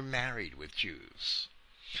has intermarried with Jews.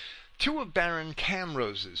 2 of Baron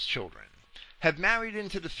Camrose's children have married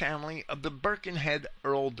into the family of the Birkenhead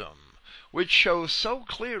earldom, which shows so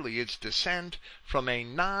clearly its descent from a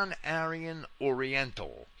non-Aryan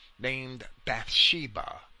Oriental named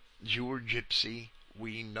Bathsheba, Jew or Gypsy,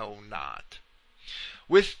 we know not.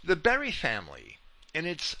 With the Berry family, in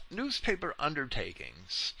its newspaper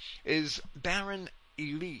undertakings, is Baron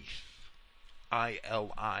Eliffe,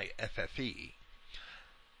 I-L-I-F-F-E.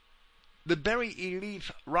 The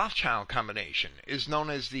Berry-Eliffe Rothschild combination is known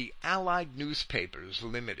as the Allied Newspapers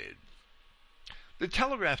Limited. The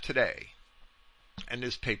Telegraph today, and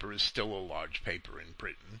this paper is still a large paper in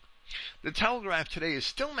Britain, the Telegraph today is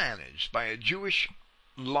still managed by a Jewish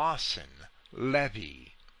Lawson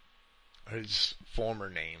Levy. His former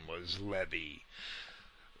name was Levy.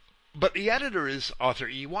 But the editor is Arthur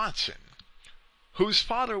E. Watson, whose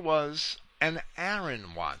father was an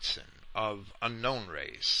Aaron Watson of unknown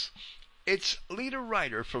race. Its leader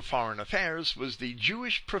writer for foreign affairs was the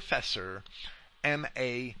Jewish professor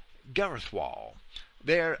M.A. Gerethwal,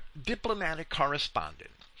 their diplomatic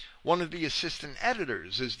correspondent. One of the assistant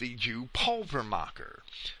editors is the Jew Pulvermacher,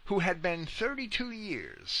 who had been 32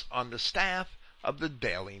 years on the staff of the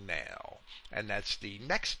Daily Mail. And that's the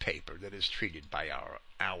next paper that is treated by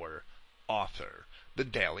our author, the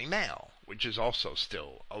Daily Mail, which is also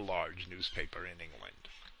still a large newspaper in England.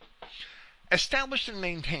 Established and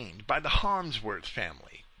maintained by the Harmsworth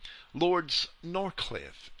family, Lords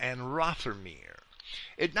Norcliffe and Rothermere,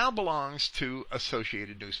 it now belongs to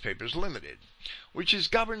Associated Newspapers Limited, which is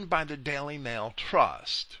governed by the Daily Mail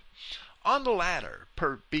Trust. On the latter,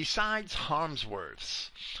 besides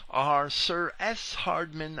Harmsworth's, are Sir S.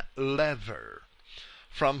 Hardman Lever,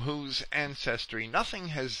 from whose ancestry nothing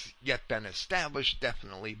has yet been established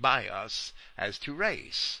definitely by us as to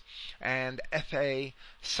race, and F.A.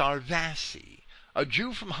 Sarvasi, a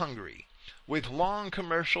Jew from Hungary, with long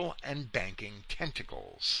commercial and banking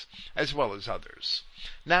tentacles, as well as others.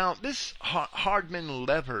 Now, this Hardman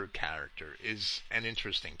Lever character is an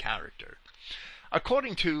interesting character.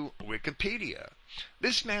 According to Wikipedia,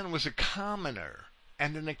 this man was a commoner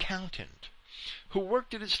and an accountant who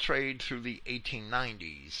worked at his trade through the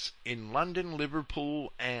 1890s in London,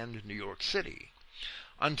 Liverpool, and New York City,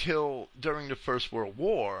 until during the First World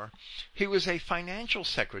War he was a financial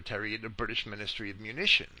secretary at the British Ministry of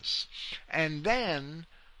Munitions, and then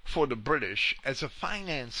for the British as a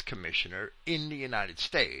finance commissioner in the United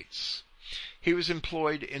States. He was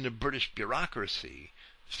employed in the British bureaucracy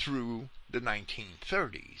through the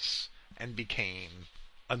 1930s and became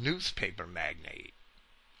a newspaper magnate,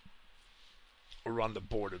 or on the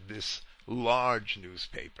board of this large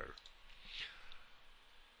newspaper.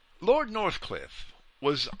 Lord Northcliffe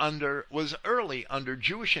was early under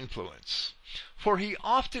Jewish influence, for he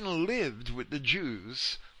often lived with the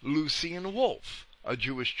Jews Lucian Wolff, a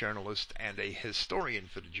Jewish journalist and a historian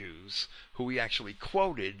for the Jews, who we actually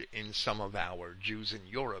quoted in some of our Jews in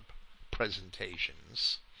Europe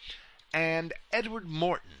presentations, and Edward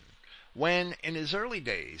Morton, when in his early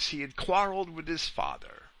days he had quarreled with his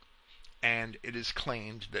father, and it is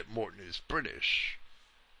claimed that Morton is British.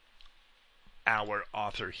 Our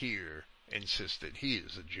author here insists that he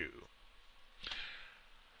is a Jew.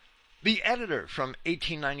 The editor from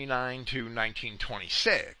 1899 to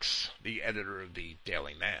 1926, the editor of the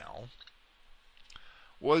Daily Mail,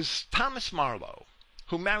 was Thomas Marlowe,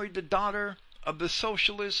 who married the daughter of the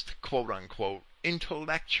socialist, quote-unquote,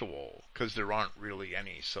 intellectual, because there aren't really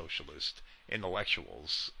any socialist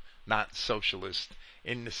intellectuals, not socialist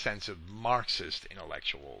in the sense of Marxist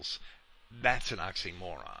intellectuals. That's an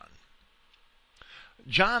oxymoron.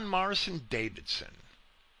 John Morrison Davidson,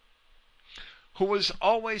 who was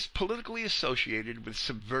always politically associated with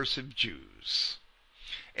subversive Jews.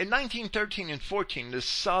 In 1913 and 14, the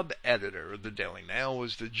sub-editor of the Daily Mail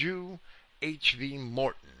was the Jew H.V.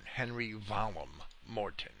 Morton, Henry Wallum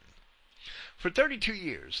Morton. For 32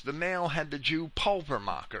 years, the Mail had the Jew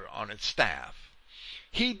Pulvermacher on its staff,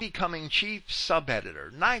 he becoming chief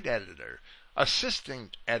sub-editor, night editor,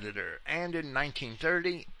 assistant editor, and in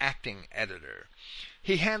 1930, acting editor.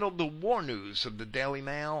 He handled the war news of the Daily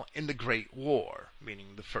Mail in the Great War,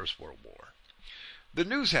 meaning the First World War. The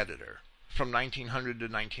news editor from 1900 to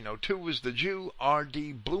 1902 was the Jew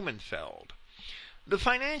R.D. Blumenfeld. The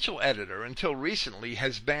financial editor until recently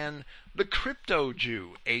has been the crypto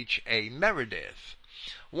Jew H.A. Meredith.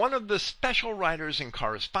 One of the special writers and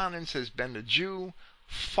correspondents has been the Jew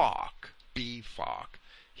Falk, B. Falk.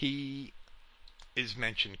 He is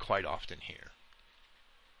mentioned quite often here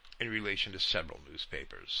in relation to several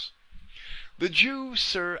newspapers. The Jew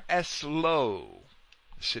Sir S. Lowe,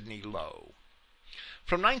 Sidney Lowe,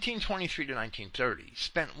 from 1923 to 1930,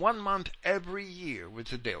 spent 1 month every year with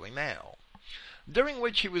the Daily Mail, during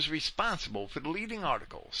which he was responsible for the leading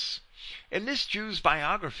articles. In this Jew's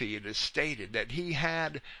biography, it is stated that he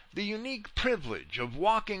had the unique privilege of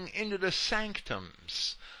walking into the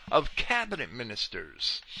sanctums of cabinet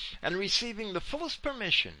ministers and receiving the fullest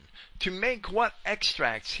permission to make what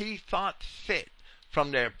extracts he thought fit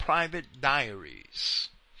from their private diaries.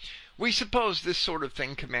 We suppose this sort of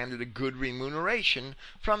thing commanded a good remuneration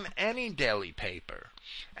from any daily paper,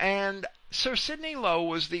 and Sir Sidney Lowe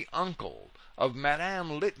was the uncle of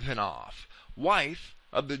Madame Litvinov, wife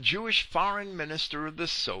of the Jewish foreign minister of the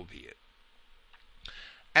Soviet.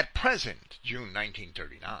 At present, June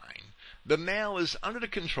 1939, the Mail is under the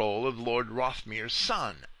control of Lord Rothmere's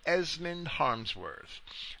son, Esmond Harmsworth,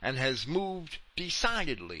 and has moved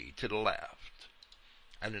decidedly to the left.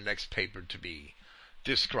 And the next paper to be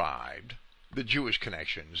described, the Jewish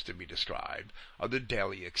connections to be described, are the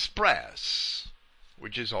Daily Express,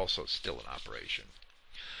 which is also still in operation.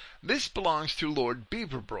 This belongs to Lord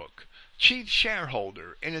Beaverbrook, chief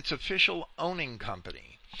shareholder in its official owning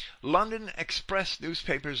company, London Express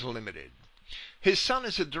Newspapers Limited. His son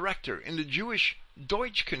is a director in the Jewish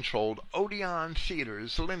Deutsch-controlled Odeon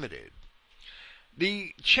Theatres Limited.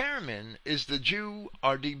 The chairman is the Jew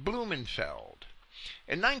R.D. Blumenfeld.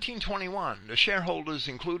 In 1921, the shareholders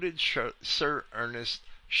included Sir Ernest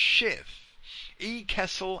Schiff, E.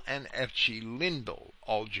 Kessel, and F.G. Lindell,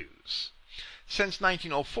 all Jews. Since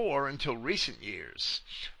 1904 until recent years,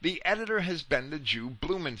 the editor has been the Jew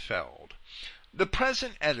Blumenfeld. The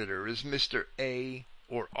present editor is Mr. A.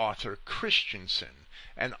 or Arthur Christensen,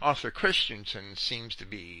 and Arthur Christensen seems to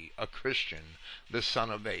be a Christian, the son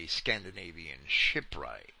of a Scandinavian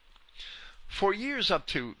shipwright. For years up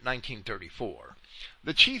to 1934,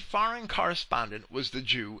 the chief foreign correspondent was the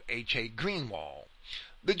Jew H.A. Greenwald.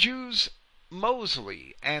 The Jews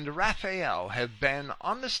Mosley and Raphael have been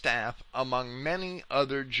on the staff among many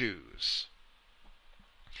other Jews.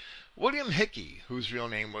 William Hickey, whose real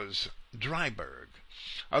name was Dryburgh,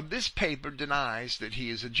 of this paper denies that he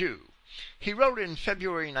is a Jew. He wrote in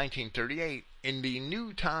February 1938 in the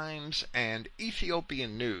New Times and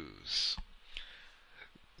Ethiopian News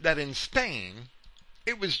that in Spain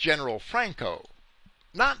it was General Franco,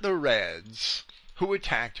 not the Reds, who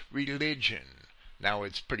attacked religion. Now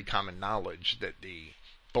it's pretty common knowledge that the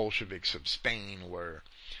Bolsheviks of Spain were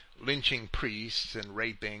lynching priests and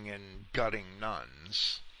raping and gutting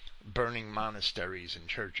nuns, burning monasteries and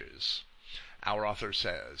churches. Our author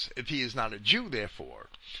says, if he is not a Jew, therefore,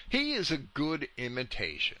 he is a good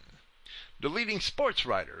imitation. The leading sports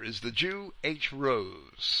writer is the Jew H.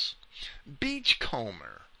 Rose.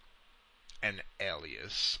 Beachcomber, an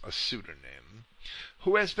alias, a pseudonym,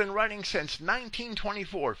 who has been writing since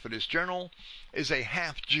 1924 for this journal, is a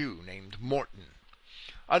half-Jew named Morton.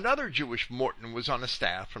 Another Jewish Morton was on the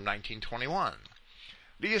staff from 1921.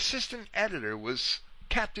 The assistant editor was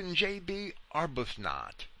Captain J.B.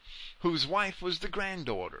 Arbuthnot, whose wife was the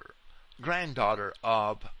granddaughter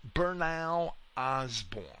of Bernal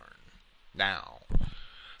Osborne. Now,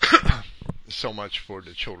 so much for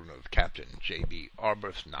the children of Captain J.B.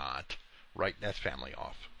 Arbuthnot. Write that family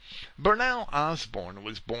off. Bernal Osborne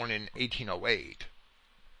was born in 1808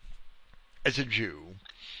 as a Jew,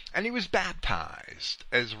 and he was baptized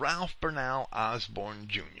as Ralph Bernal Osborne,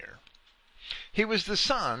 Jr. He was the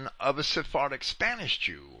son of a Sephardic Spanish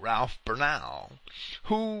Jew, Ralph Bernal,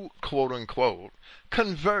 who, quote-unquote,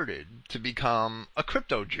 converted to become a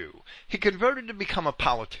crypto-Jew. He converted to become a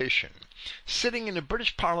politician, sitting in the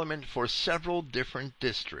British Parliament for several different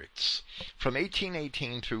districts, from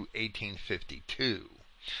 1818 through 1852.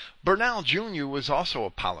 Bernal Jr. was also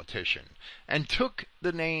a politician and took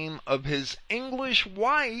the name of his English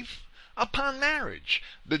wife upon marriage.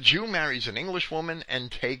 The Jew marries an English woman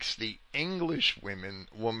and takes the English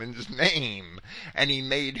woman's name, and he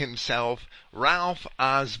made himself Ralph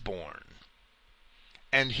Osborne.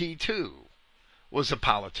 And he too was a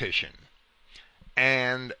politician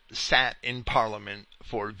and sat in Parliament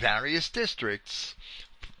for various districts.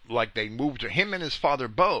 Like they moved to him and his father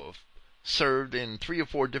both served in 3 or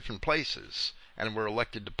 4 different places and were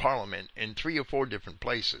elected to Parliament in 3 or 4 different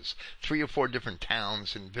places, 3 or 4 different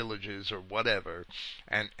towns and villages or whatever.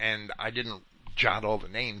 And I didn't jot all the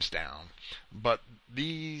names down, but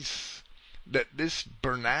this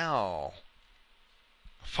Bernal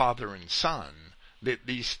father and son, that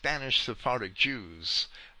these Spanish Sephardic Jews,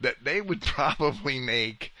 that they would probably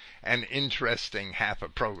make an interesting half a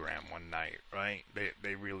program one night, right?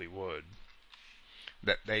 They really would.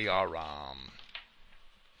 That they are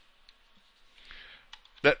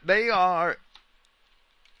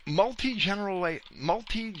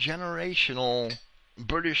multi-generational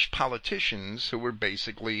British politicians who were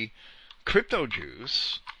basically crypto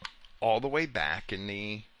Jews all the way back in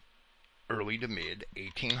the early to mid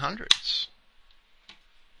 1800s.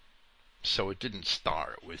 So it didn't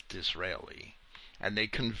start with Disraeli. And they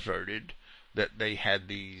converted, that they had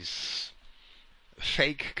these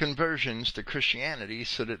fake conversions to Christianity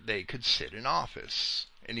so that they could sit in office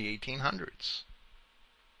in the 1800s.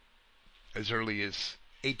 As early as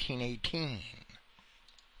 1818.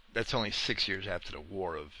 That's only 6 years after the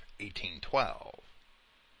War of 1812.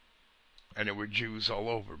 And there were Jews all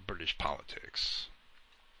over British politics.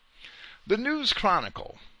 The News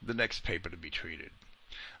Chronicle, the next paper to be treated.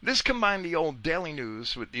 This combined the old Daily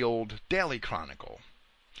News with the old Daily Chronicle.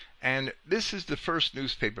 And this is the first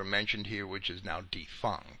newspaper mentioned here which is now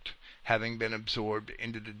defunct, having been absorbed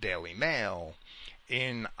into the Daily Mail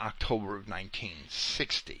in October of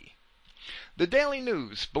 1960. The Daily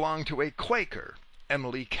News belonged to a Quaker,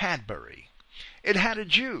 Emily Cadbury. It had a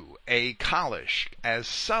Jew, A. Kalish, as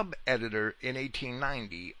sub-editor in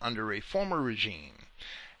 1890 under a former regime,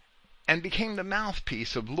 and became the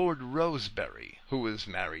mouthpiece of Lord Rosebery, who was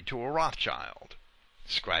married to a Rothschild.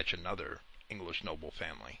 Scratch another English noble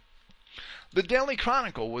family. The Daily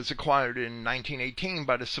Chronicle was acquired in 1918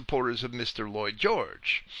 by the supporters of Mr. Lloyd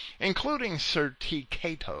George, including Sir T.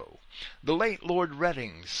 Cato, the late Lord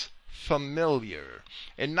Reading's familiar.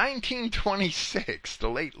 In 1926, the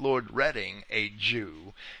late Lord Reading, a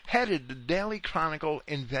Jew, headed the Daily Chronicle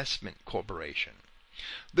Investment Corporation.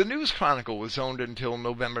 The News Chronicle was owned until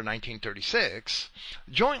November 1936,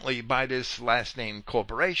 jointly by this last-named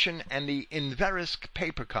corporation and the Inverisk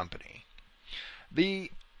Paper Company.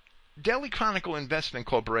 The Daily Chronicle Investment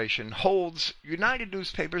Corporation holds United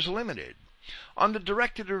Newspapers Limited, on the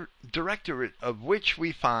directorate of which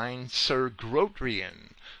we find Sir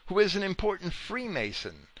Grotrian, who is an important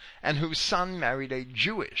Freemason and whose son married a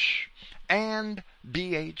Jewish, and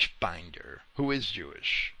B.H. Binder, who is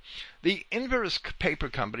Jewish. The Inverisk Paper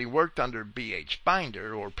Company worked under B.H.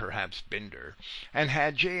 Binder, or perhaps Binder, and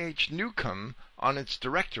had J.H. Newcomb on its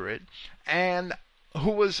directorate, and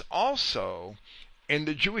who was also in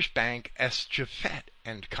the Jewish bank S. Japhet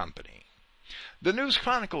and Company. The News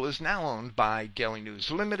Chronicle is now owned by Daily News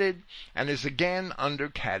Limited and is again under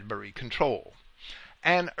Cadbury control.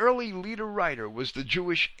 An early leader writer was the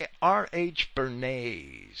Jewish R.H.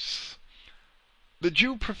 Bernays. The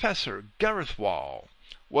Jew professor Gareth Wall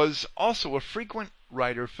was also a frequent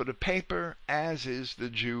writer for the paper, as is the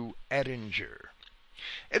Jew Edinger.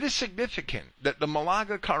 It is significant that the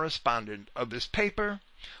Malaga correspondent of this paper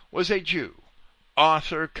was a Jew,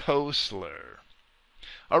 Arthur Koestler,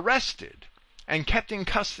 arrested and kept in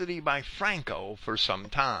custody by Franco for some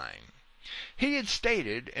time. He had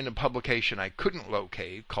stated in a publication I couldn't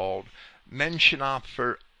locate called Menschenopfer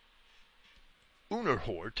für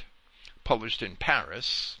Unerhört, published in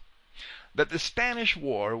Paris, that the Spanish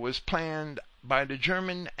War was planned by the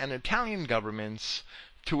German and Italian governments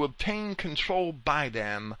to obtain control by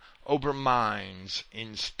them over mines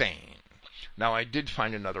in Spain. Now, I did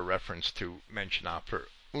find another reference to Menschenopfer für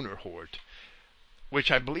Unerhört,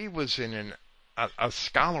 which I believe was in a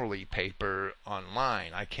scholarly paper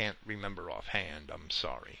online. I can't remember offhand. I'm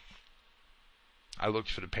sorry. I looked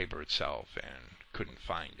for the paper itself and couldn't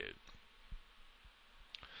find it.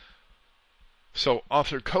 So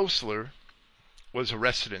Arthur Koestler was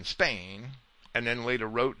arrested in Spain and then later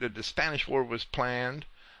wrote that the Spanish War was planned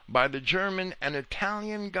by the German and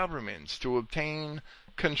Italian governments to obtain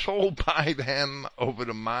control by them over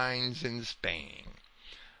the mines in Spain.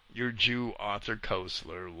 Your Jew Arthur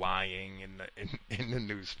Koestler lying in the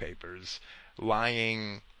newspapers,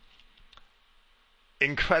 lying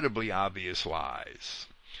incredibly obvious lies.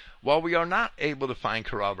 While we are not able to find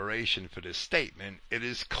corroboration for this statement, it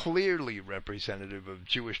is clearly representative of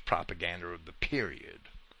Jewish propaganda of the period.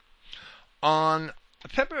 On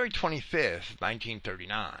February 25,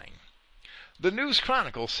 1939, the News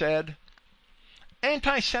Chronicle said,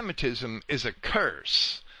 "Anti-Semitism is a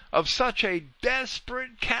curse of such a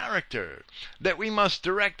desperate character that we must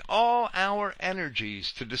direct all our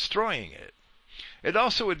energies to destroying it." It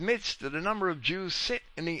also admits that a number of Jews sit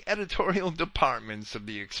in the editorial departments of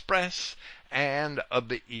the Express and of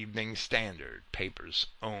the Evening Standard, papers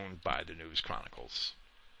owned by the News Chronicles.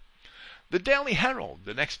 The Daily Herald,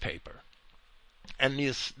 the next paper, and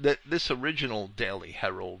this original Daily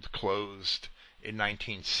Herald closed in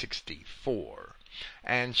 1964,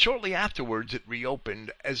 and shortly afterwards it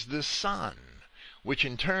reopened as The Sun, which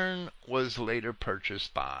in turn was later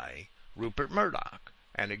purchased by Rupert Murdoch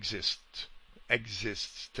and exists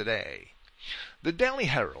today. The Daily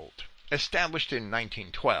Herald, established in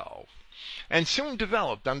 1912, and soon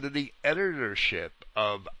developed under the editorship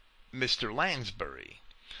of Mr. Lansbury,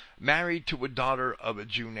 married to a daughter of a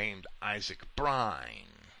Jew named Isaac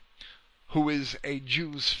Brine, who is a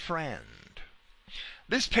Jew's friend.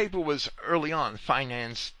 This paper was early on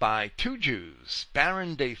financed by two Jews,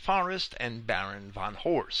 Baron de Forest and Baron von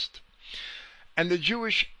Horst, and the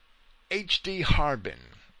Jewish H.D. Harbin,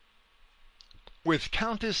 with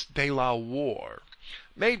Countess de la Warr,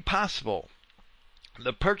 made possible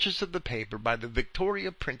the purchase of the paper by the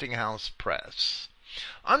Victoria Printing House Press.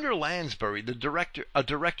 Under Lansbury, a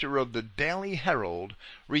director of the Daily Herald,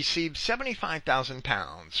 received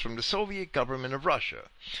 £75,000 from the Soviet government of Russia,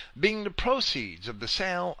 being the proceeds of the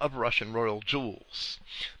sale of Russian royal jewels.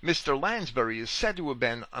 Mr. Lansbury is said to have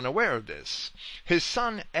been unaware of this. His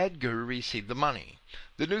son Edgar received the money.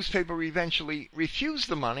 The newspaper eventually refused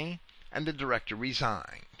the money, and the director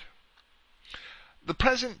resigned. The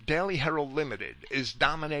present Daily Herald Limited is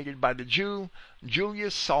dominated by the Jew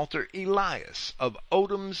Julius Salter Elias of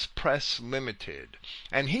Odom's Press Limited,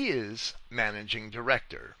 and he is managing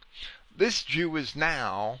director. This Jew,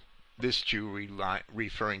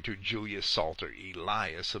 referring to Julius Salter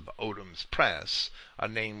Elias of Odom's Press, a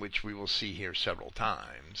name which we will see here several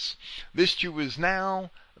times. This Jew is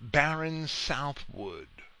now Baron Southwood.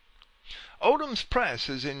 Odom's Press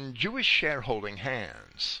is in Jewish shareholding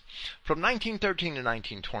hands. From 1913 to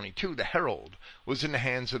 1922, the Herald was in the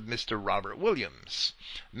hands of Mr. Robert Williams,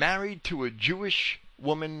 married to a Jewish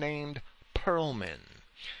woman named Perlman.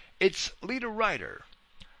 Its leader writer,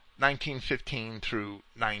 1915 through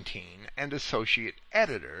 19, and associate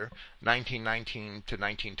editor, 1919 to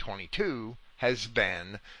 1922, has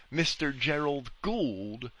been Mr. Gerald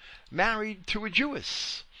Gould, married to a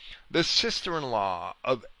Jewess, the sister-in-law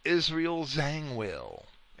of Israel Zangwill.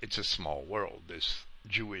 It's a small world, this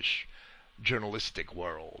Jewish journalistic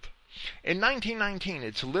world. In 1919,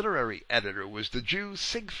 its literary editor was the Jew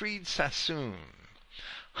Siegfried Sassoon.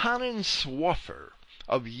 Hanan Swaffer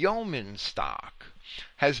of Yeomanstock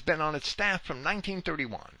has been on its staff from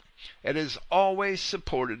 1931. It has always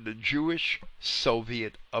supported the Jewish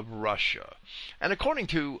Soviet of Russia. And according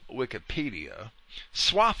to Wikipedia,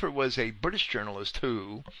 Swaffer was a British journalist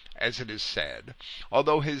who, as it is said,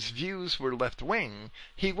 although his views were left-wing,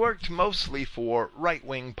 he worked mostly for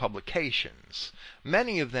right-wing publications,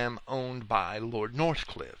 many of them owned by Lord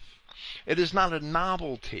Northcliffe. It is not a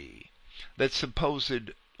novelty that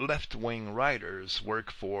supposed left-wing writers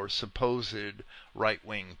work for supposed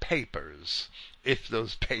right-wing papers, if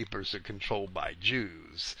those papers are controlled by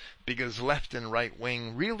Jews, because left and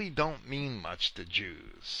right-wing really don't mean much to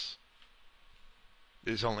Jews.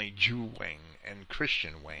 There's only Jew wing and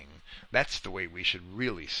Christian wing. That's the way we should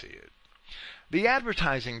really see it. The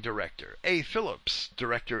advertising director, A. Phillips,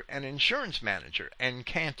 director and insurance manager, N.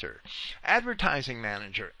 Cantor, advertising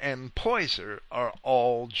manager, M. Poyser, are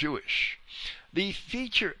all Jewish. The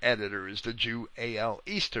feature editor is the Jew A. L.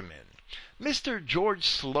 Easterman. Mr. George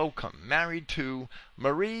Slocum, married to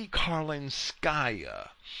Marie Karlinskaya,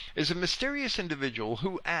 is a mysterious individual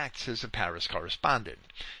who acts as a Paris correspondent.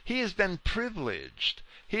 He has been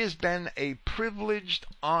a privileged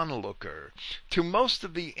onlooker to most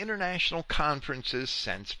of the international conferences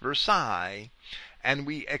since Versailles, and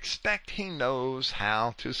we expect he knows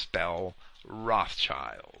how to spell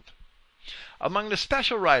Rothschild. Among the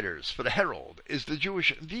special writers for the Herald is the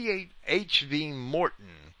Jewish H.V.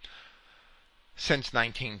 Morton, since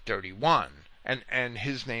 1931, and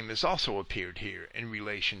his name has also appeared here in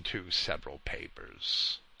relation to several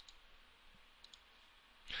papers.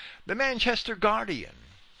 The Manchester Guardian,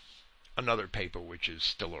 another paper which is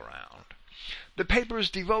still around. The paper is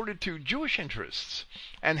devoted to Jewish interests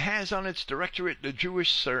and has on its directorate the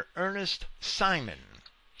Jewish Sir Ernest Simon,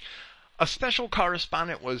 A special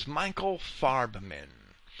correspondent was Michael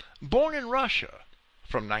Farbman. Born in Russia,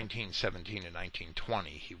 from 1917 to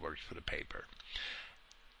 1920 he worked for the paper.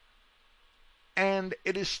 And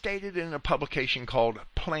it is stated in a publication called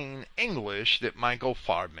Plain English that Michael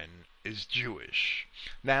Farbman is Jewish.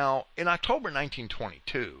 Now, in October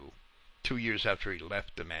 1922, 2 years after he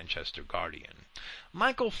left the Manchester Guardian,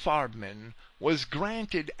 Michael Farbman was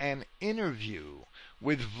granted an interview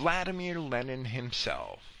with Vladimir Lenin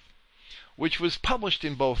himself, which was published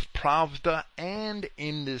in both Pravda and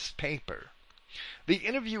in this paper. The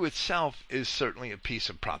interview itself is certainly a piece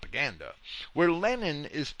of propaganda, where Lenin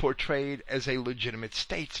is portrayed as a legitimate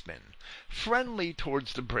statesman, friendly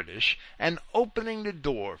towards the British, and opening the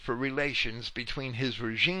door for relations between his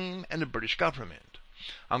regime and the British government.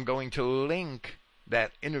 I'm going to link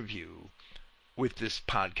that interview with this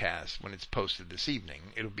podcast when it's posted this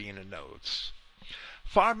evening. It'll be in the notes.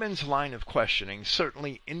 Farbman's line of questioning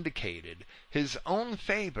certainly indicated his own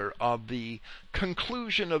favor of the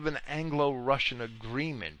conclusion of an Anglo-Russian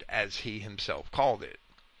agreement, as he himself called it.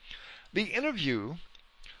 The interview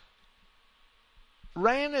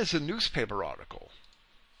ran as a newspaper article,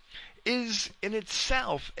 is in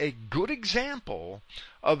itself a good example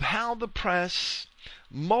of how the press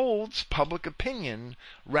molds public opinion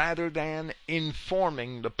rather than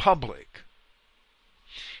informing the public.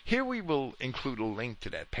 Here we will include a link to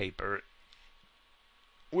that paper,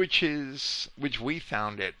 which we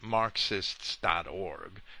found at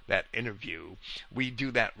Marxists.org, that interview. We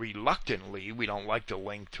do that reluctantly. We don't like to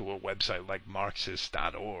link to a website like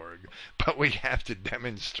Marxists.org, but we have to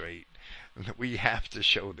demonstrate that we have to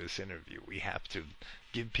show this interview. We have to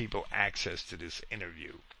give people access to this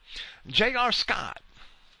interview. J.R. Scott,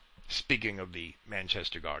 speaking of the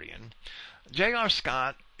Manchester Guardian, J.R.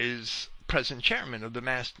 Scott is present chairman of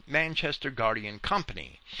the Manchester Guardian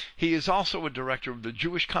Company. He is also a director of the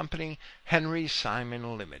Jewish company Henry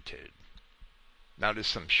Simon Limited. Now there's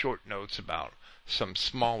some short notes about some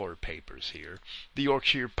smaller papers here. The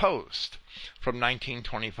Yorkshire Post, from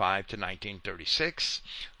 1925 to 1936.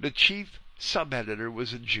 The chief sub-editor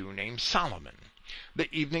was a Jew named Solomon. The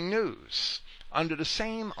Evening News, under the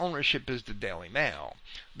same ownership as the Daily Mail.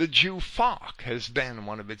 The Jew Falk has been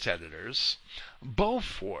one of its editors.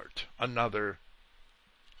 Beaufort, another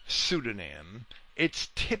pseudonym. Its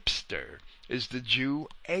tipster is the Jew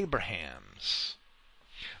Abrahams.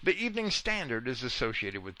 The Evening Standard is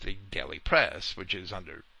associated with the Daily Press, which is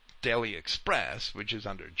under Daily Express, which is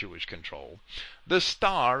under Jewish control. The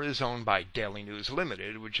Star is owned by Daily News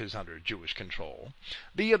Limited, which is under Jewish control.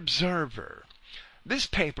 The Observer. This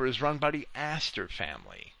paper is run by the Astor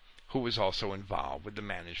family, who was also involved with the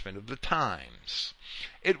management of the Times.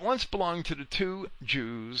 It once belonged to the two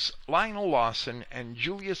Jews, Lionel Lawson and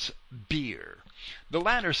Julius Beer. The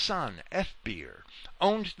latter son, F. Beer,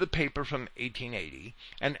 owned the paper from 1880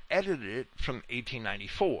 and edited it from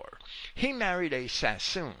 1894. He married a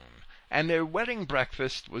Sassoon, and their wedding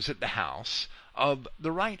breakfast was at the house of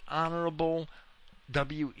the Right Honorable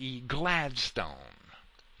W.E. Gladstone.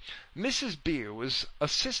 Mrs. Beer was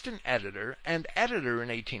assistant editor and editor in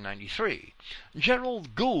 1893.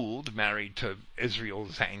 Gerald Gould, married to Israel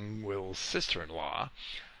Zangwill's sister-in-law,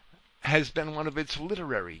 has been one of its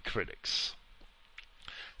literary critics.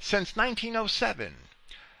 Since 1907,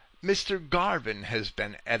 Mr. Garvin has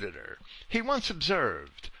been editor. He once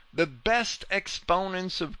observed, "The best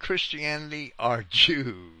exponents of Christianity are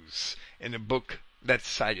Jews," in a book that's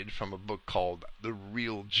cited from a book called The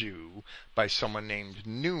Real Jew by someone named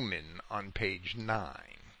Newman on page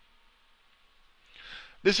 9.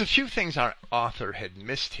 There's a few things our author had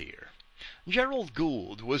missed here. Gerald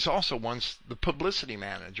Gould was also once the publicity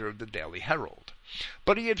manager of the Daily Herald,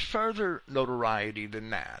 but he had further notoriety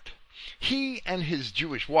than that. He and his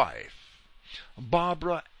Jewish wife,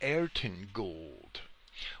 Barbara Ayrton Gould,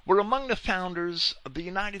 were among the founders of the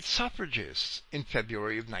United Suffragists in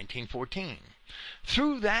February of 1914.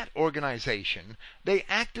 Through that organization, they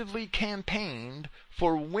actively campaigned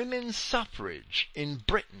for women's suffrage in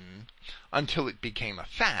Britain until it became a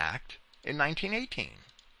fact in 1918.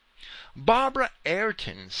 Barbara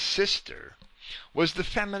Ayrton's sister was the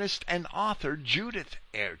feminist and author Judith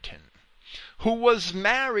Ayrton, who was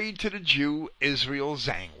married to the Jew Israel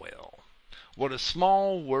Zangwill. What a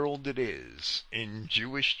small world it is in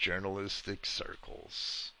Jewish journalistic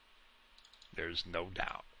circles. There's no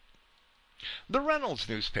doubt. The Reynolds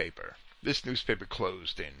newspaper. This newspaper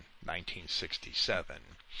closed in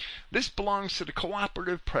 1967. This belongs to the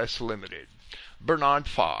Cooperative Press Limited. Bernard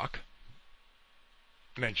Falk,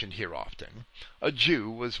 mentioned here often, a Jew,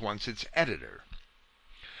 was once its editor.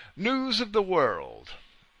 News of the World.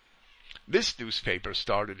 This newspaper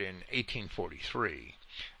started in 1843.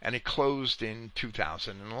 and it closed in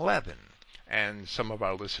 2011. And some of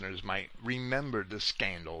our listeners might remember the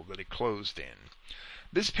scandal that it closed in.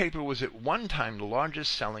 This paper was at one time the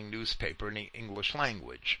largest selling newspaper in the English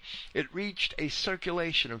language. It reached a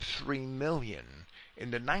circulation of 3 million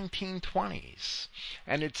in the 1920s,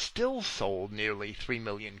 and it still sold nearly 3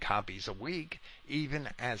 million copies a week, even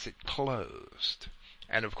as it closed.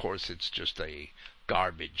 And of course, it's just a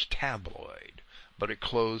garbage tabloid, but it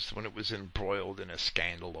closed when it was embroiled in a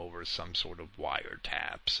scandal over some sort of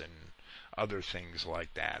wiretaps and other things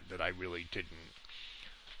like that I really didn't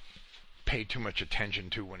pay too much attention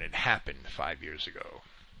to when it happened 5 years ago.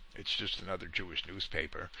 It's just another Jewish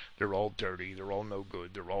newspaper. They're all dirty. They're all no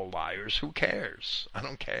good. They're all liars. Who cares? I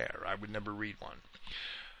don't care. I would never read one.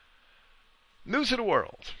 News of the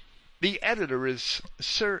World. The editor is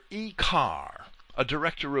Sir E. Carr, a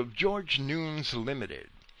director of George Noons Limited,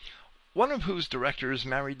 one of whose directors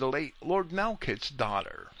married the late Lord Melkit's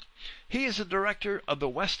daughter. He is a director of the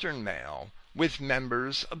Western Mail with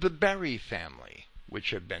members of the Berry family, which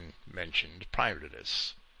have been mentioned prior to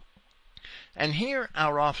this. And here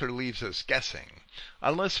our author leaves us guessing,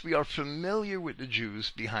 unless we are familiar with the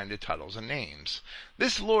Jews behind the titles and names.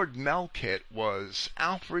 This Lord Melkit was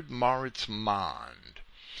Alfred Moritz Mond,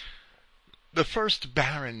 the first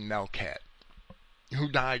Baron Melkit,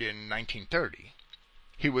 who died in 1930.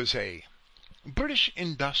 He was a British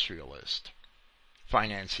industrialist,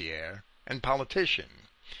 financier, and politician.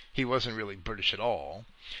 He wasn't really British at all.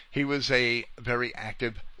 He was a very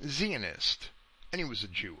active Zionist, and he was a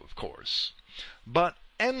Jew, of course. But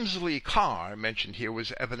Emsley Carr, mentioned here,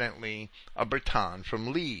 was evidently a Breton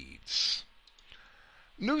from Leeds.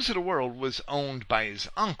 News of the World was owned by his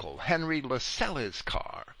uncle, Henry Lascelles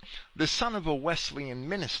Carr, the son of a Wesleyan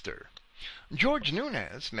minister. George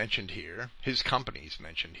Nunez, mentioned here, his company's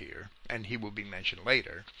mentioned here, and he will be mentioned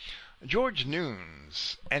later. George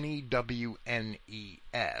Noons, N-E-W-N-E-S,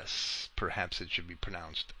 perhaps it should be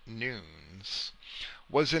pronounced Noons,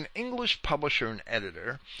 was an English publisher and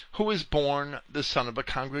editor who was born the son of a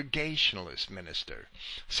Congregationalist minister.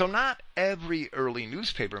 So not every early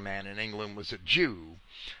newspaper man in England was a Jew,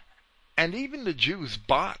 and even the Jews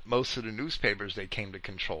bought most of the newspapers they came to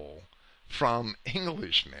control from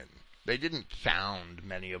Englishmen. They didn't found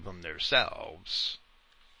many of them themselves.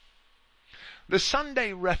 The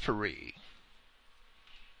Sunday Referee.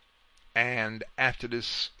 And after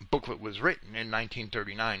this booklet was written in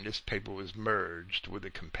 1939, this paper was merged with a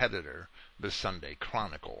competitor, the Sunday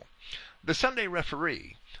Chronicle. The Sunday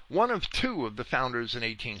Referee, one of two of the founders in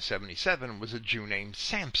 1877, was a Jew named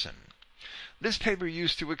Sampson. This paper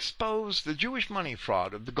used to expose the Jewish money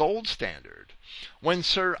fraud of the gold standard when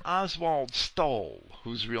Sir Oswald Stoll,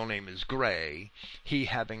 whose real name is Gray, he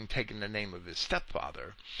having taken the name of his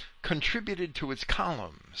stepfather, contributed to its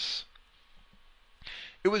columns.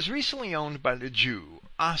 It was recently owned by the Jew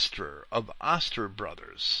Oster of Oster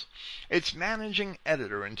Brothers. Its managing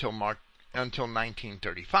editor until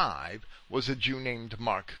 1935 was a Jew named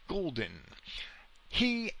Mark Goulden.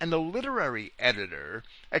 He and the literary editor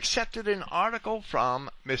accepted an article from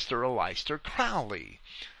Mr. Aleister Crowley,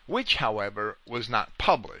 which, however, was not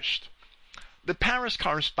published. The Paris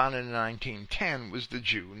correspondent in 1910 was the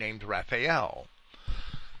Jew named Raphael.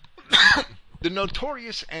 The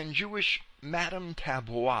notorious and Jewish Madame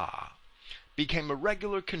Tablois became a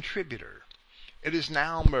regular contributor. It is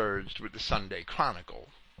now merged with the Sunday Chronicle.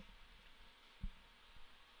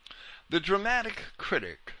 The dramatic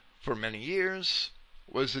critic for many years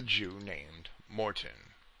was a Jew named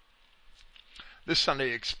Morton. The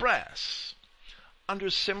Sunday Express. Under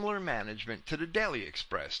similar management to the Daily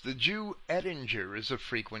Express, the Jew Edinger is a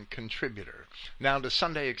frequent contributor. Now, the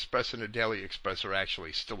Sunday Express and the Daily Express are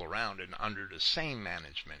actually still around and under the same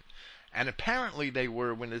management, and apparently they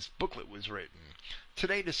were when this booklet was written.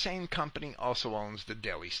 Today, the same company also owns the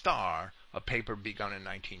Daily Star, a paper begun in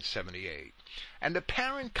 1978. And the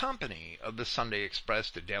parent company of the Sunday Express,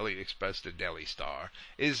 the Daily Star,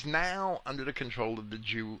 is now under the control of the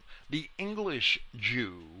English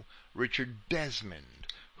Jew, Richard Desmond,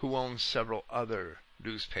 who owns several other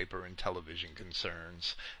newspaper and television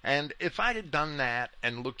concerns. And if I'd have done that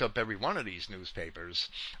and looked up every one of these newspapers,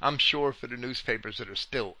 I'm sure for the newspapers that are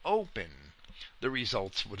still open, the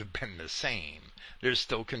results would have been the same. They're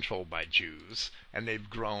still controlled by Jews, and they've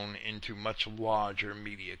grown into much larger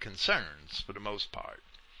media concerns for the most part.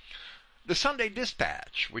 The Sunday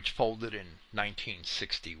Dispatch, which folded in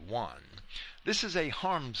 1961, this is a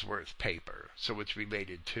Harmsworth paper, so it's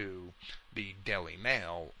related to the Daily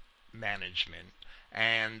Mail management,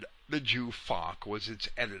 and the Jew Falk was its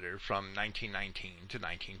editor from 1919 to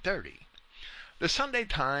 1930. The Sunday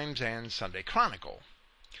Times and Sunday Chronicle.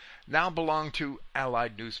 now belong to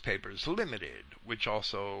Allied Newspapers Limited, which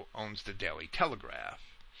also owns the Daily Telegraph.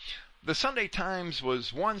 The Sunday Times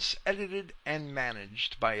was once edited and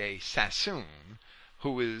managed by a Sassoon,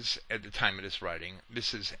 who is, at the time of this writing,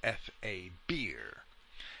 Mrs. F.A. Beer.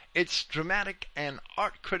 Its dramatic and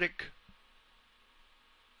art critic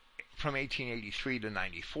from 1883 to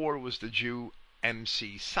 94 was the Jew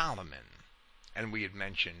M.C. Solomon. And we had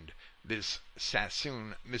mentioned this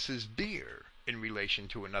Sassoon, Mrs. Beer, in relation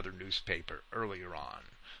to another newspaper earlier on.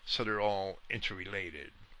 So they're all interrelated.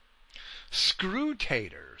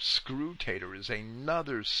 Screwtator. Screwtator is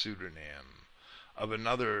another pseudonym of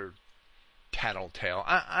another tattletale.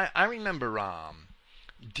 I remember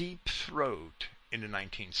Deep Throat in the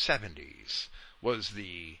 1970s was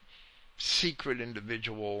the secret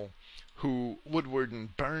individual who Woodward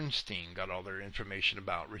and Bernstein got all their information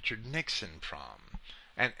about Richard Nixon from.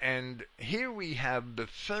 And here we have the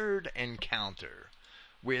third encounter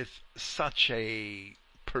with such a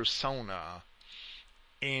persona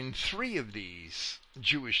in 3 of these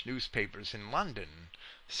Jewish newspapers in London,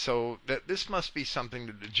 so that this must be something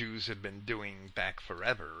that the Jews have been doing back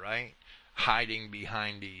forever, right? Hiding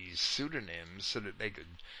behind these pseudonyms so that they could,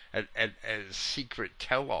 as secret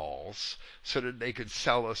tell-alls, so that they could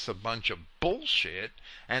sell us a bunch of bullshit,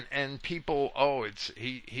 and people,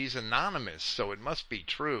 he's anonymous, so it must be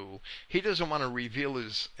true. He doesn't want to reveal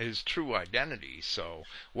his true identity, so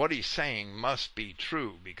what he's saying must be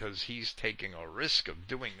true because he's taking a risk of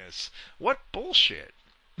doing this. What bullshit?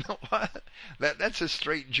 What? That's a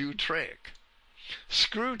straight Jew trick.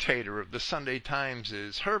 Screwtator of the Sunday Times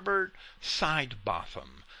is Herbert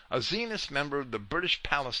Sidebotham, a Zionist member of the British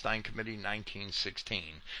Palestine Committee 1916.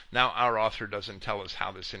 Now, our author doesn't tell us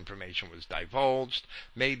how this information was divulged.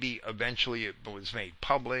 Maybe eventually it was made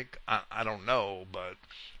public. I don't know, but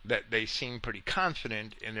that they seem pretty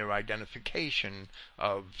confident in their identification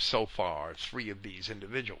of, so far, 3 of these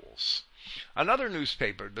individuals. Another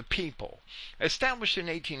newspaper, The People. Established in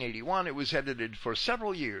 1881, it was edited for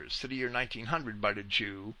several years to the year 1900 by the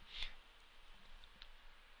Jew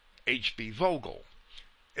H.B. Vogel.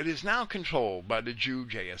 It is now controlled by the Jew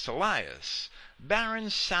J.S. Elias,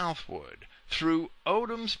 Baron Southwood, through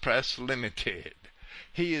Odom's Press Limited.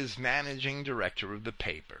 He is managing director of the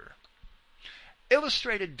paper.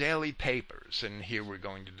 Illustrated daily papers, and here we're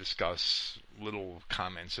going to discuss little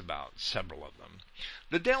comments about several of them.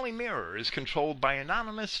 The Daily Mirror is controlled by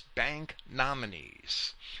anonymous bank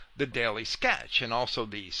nominees. The Daily Sketch, and also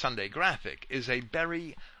the Sunday Graphic, is a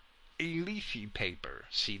very leafy paper.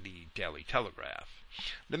 See the Daily Telegraph.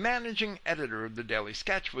 The managing editor of the Daily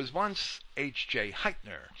Sketch was once H.J.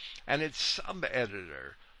 Heitner, and its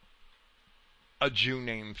sub-editor, a Jew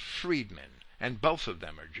named Friedman, and both of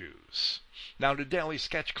them are Jews. Now, the Daily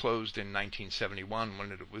Sketch closed in 1971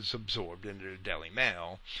 when it was absorbed into the Daily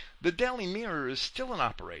Mail. The Daily Mirror is still in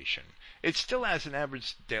operation. It still has an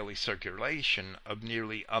average daily circulation of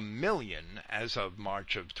nearly 1 million as of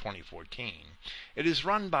March of 2014. It is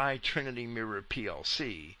run by Trinity Mirror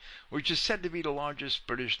plc, which is said to be the largest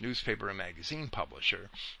British newspaper and magazine publisher.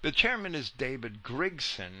 The chairman is David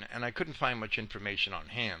Grigson, and I couldn't find much information on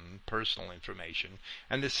him, personal information,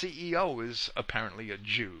 and the CEO is apparently a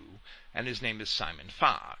Jew, and his name is Simon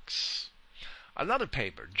Fox. Another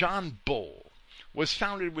paper, John Bull, was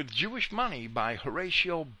founded with Jewish money by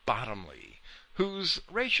Horatio Bottomley, whose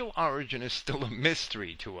racial origin is still a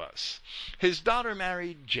mystery to us. His daughter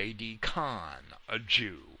married J.D. Kahn, a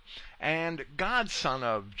Jew, and godson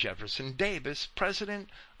of Jefferson Davis, President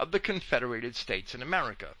of the Confederated States in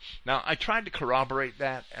America. Now, I tried to corroborate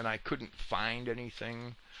that, and I couldn't find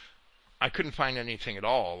anything. I couldn't find anything at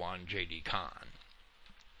all on J.D. Kahn.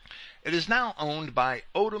 It is now owned by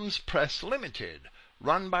Odom's Press Limited,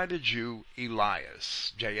 run by the Jew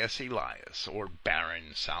Elias, J.S. Elias, or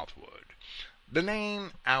Baron Southwood. The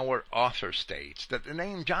name, our author states that the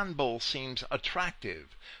name John Bull seems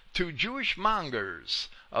attractive to Jewish mongers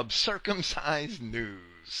of circumcised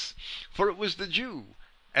news, for it was the Jew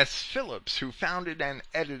S. Phillips who founded and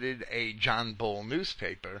edited a John Bull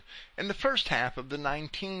newspaper in the first half of the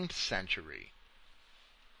 19th century.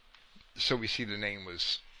 So we see the name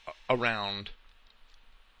was around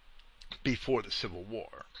before the Civil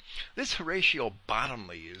War. This Horatio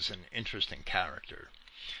Bottomley is an interesting character.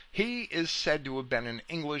 He is said to have been an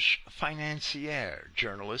English financier,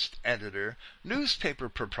 journalist, editor, newspaper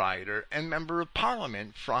proprietor, and member of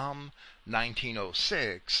Parliament from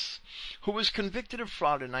 1906, who was convicted of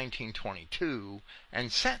fraud in 1922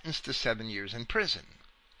 and sentenced to 7 years in prison.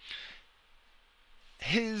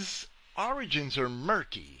 His origins are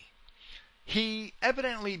murky. He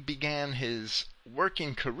evidently began his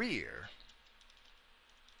working career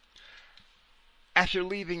after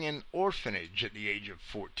leaving an orphanage at the age of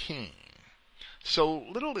 14. So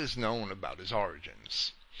little is known about his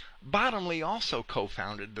origins. Bottomley also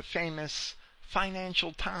co-founded the famous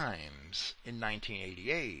Financial Times in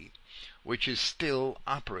 1988, which is still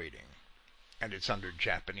operating, and it's under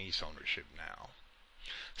Japanese ownership now.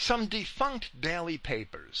 Some defunct daily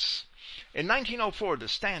papers. In 1904, the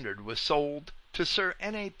Standard was sold to Sir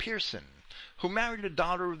N.A. Pearson, who married a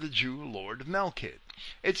daughter of the Jew Lord Melkett.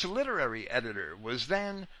 Its literary editor was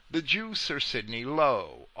then the Jew Sir Sidney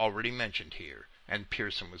Low, already mentioned here, and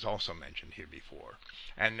Pearson was also mentioned here before.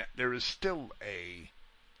 And there is still a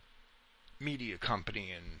media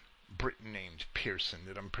company in Britain named Pearson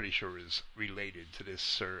that I'm pretty sure is related to this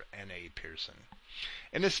Sir N.A. Pearson.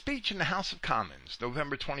 In a speech in the House of Commons,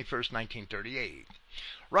 November 21st, 1938,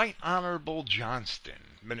 Right Honorable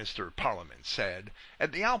Johnston, Minister of Parliament, said,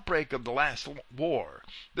 "At the outbreak of the last war,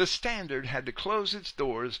 the Standard had to close its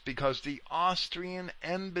doors because the Austrian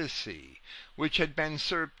embassy, which had been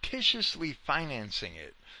surreptitiously financing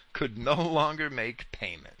it, could no longer make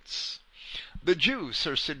payments." The Jew,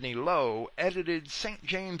 Sir Sidney Low, edited St.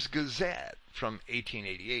 James' Gazette from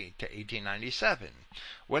 1888 to 1897,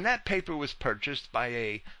 when that paper was purchased by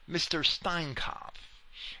a Mr. Steinkopf.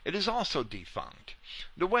 It is also defunct.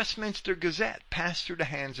 The Westminster Gazette passed through the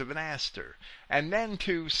hands of an Astor, and then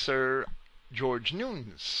to Sir George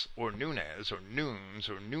Nunez, or Nunes, or Nunes,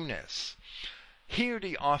 or Nunes. Here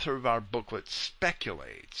the author of our booklet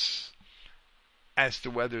speculates as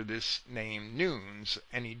to whether this name Nunes,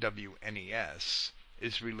 N-E-W-N-E-S,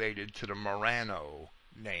 is related to the Marrano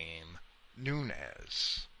name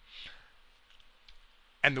Nunez.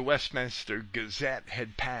 And the Westminster Gazette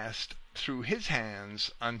had passed through his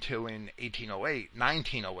hands until in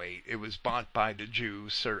 1908, it was bought by the Jew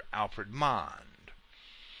Sir Alfred Mond.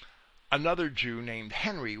 Another Jew named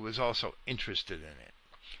Henry was also interested in it.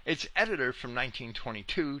 Its editor from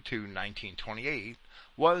 1922 to 1928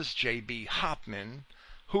 was J.B. Hopman,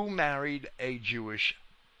 who married a Jewish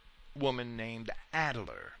woman named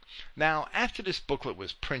Adler. Now, after this booklet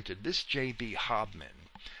was printed, this J.B. Hopman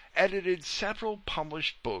edited several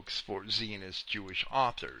published books for Zionist Jewish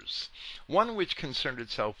authors, one which concerned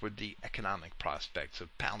itself with the economic prospects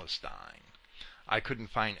of Palestine. I couldn't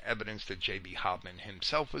find evidence that J.B. Hopman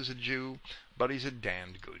himself was a Jew, but he's a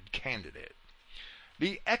damned good candidate.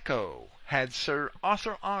 The Echo had Sir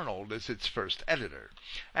Arthur Arnold as its first editor,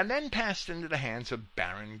 and then passed into the hands of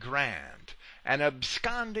Baron Grant, an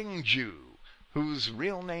absconding Jew whose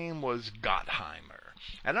real name was Gottheimer.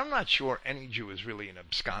 And I'm not sure any Jew is really an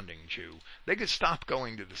absconding Jew. They could stop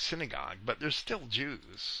going to the synagogue, but they're still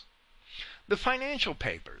Jews. The financial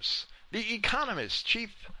papers. The Economist's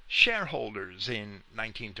chief shareholders in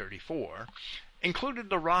 1934 included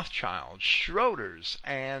the Rothschilds, Schroders,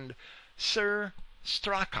 and Sir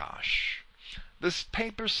Strakosch. This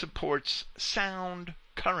paper supports sound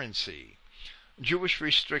currency, Jewish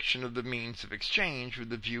restriction of the means of exchange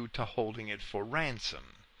with a view to holding it for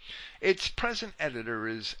ransom. Its present editor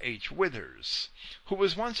is H. Withers, who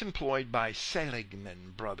was once employed by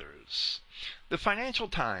Seligman Brothers. The Financial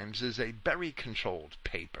Times is a Berry-controlled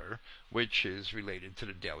paper, which is related to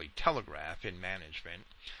the Daily Telegraph in management,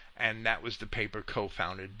 and that was the paper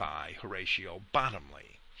co-founded by Horatio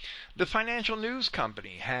Bottomley. The Financial News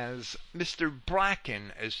Company has Mr.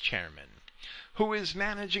 Bracken as chairman, who is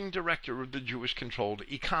managing director of the Jewish-controlled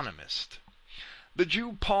Economist. The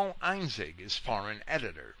Jew Paul Einzig is foreign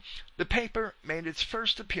editor. The paper made its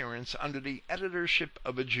first appearance under the editorship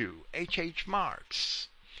of a Jew, H. H. Marx,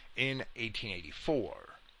 in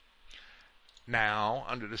 1884. Now,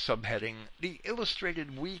 under the subheading, The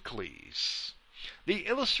Illustrated Weeklies. The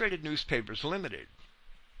Illustrated Newspapers Limited.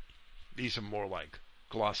 These are more like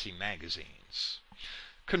glossy magazines.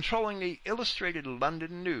 Controlling the Illustrated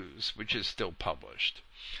London News, which is still published.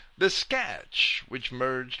 The Sketch, which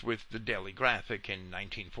merged with the Daily Graphic in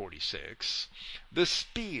 1946. The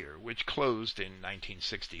Spear, which closed in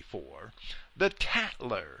 1964. The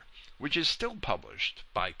Tatler, which is still published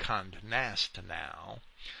by Condé Nast now.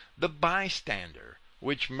 The Bystander,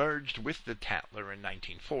 which merged with the Tatler in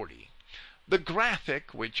 1940. The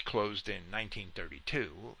Graphic, which closed in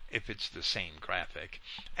 1932, if it's the same Graphic.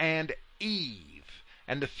 And Eve.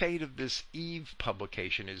 And the fate of this Eve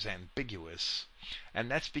publication is ambiguous,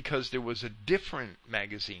 and that's because there was a different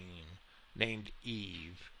magazine named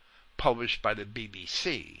Eve published by the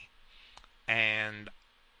BBC, and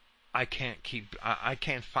I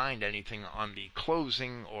can't find anything on the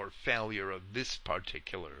closing or failure of this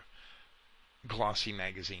particular glossy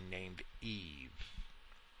magazine named Eve.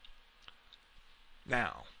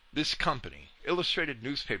 Now, this company, Illustrated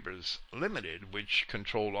Newspapers Limited, which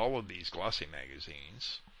controlled all of these glossy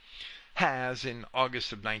magazines, has, in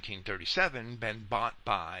August of 1937, been bought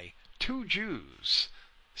by two Jews,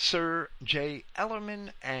 Sir J.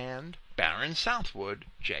 Ellerman and Baron Southwood,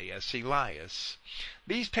 J.S. Elias.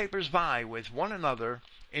 These papers vie with one another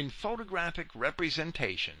in photographic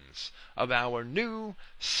representations of our new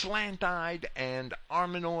slant-eyed and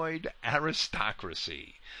armenoid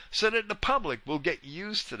aristocracy, so that the public will get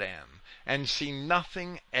used to them and see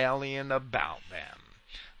nothing alien about them.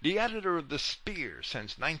 The editor of the Spear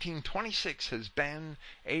since 1926 has been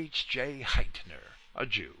H.J. Heitner, a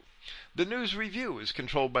Jew. The News Review is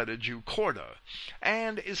controlled by the Jew Korda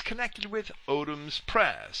and is connected with Odom's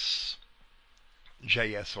Press,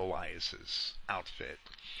 J.S. Elias's outfit.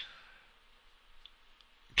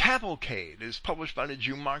 Cavalcade is published by the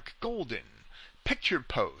Jew Mark Golden. Picture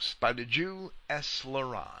Post by the Jew S.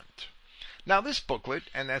 Laurent. Now this booklet,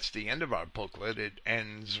 and that's the end of our booklet, it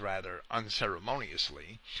ends rather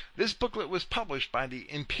unceremoniously. This booklet was published by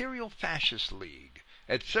the Imperial Fascist League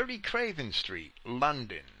at 30 Craven Street,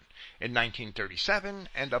 London, in 1937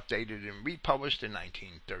 and updated and republished in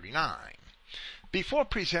 1939. Before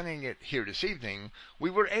presenting it here this evening, we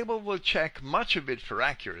were able to check much of it for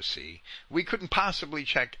accuracy. We couldn't possibly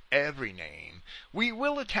check every name. We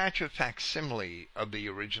will attach a facsimile of the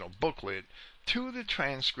original booklet to the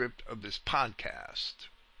transcript of this podcast.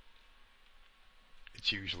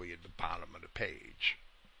 It's usually at the bottom of the page,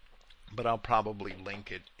 but I'll probably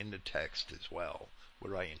link it in the text as well,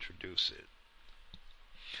 where I introduce it.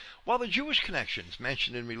 While the Jewish connections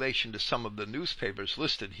mentioned in relation to some of the newspapers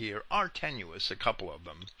listed here are tenuous, a couple of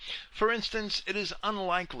them. For instance, it is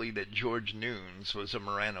unlikely that George Nunes was a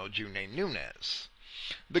Marrano Jew named Nunes.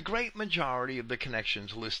 The great majority of the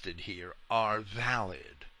connections listed here are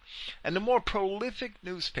valid, and the more prolific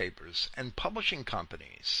newspapers and publishing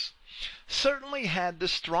companies certainly had the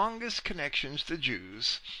strongest connections to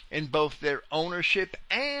Jews in both their ownership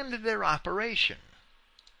and their operation.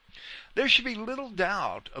 There should be little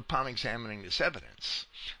doubt upon examining this evidence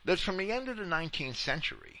that from the end of the 19th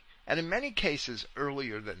century, and in many cases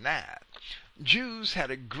earlier than that, Jews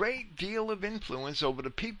had a great deal of influence over the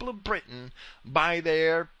people of Britain by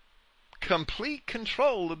their complete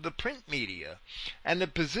control of the print media and the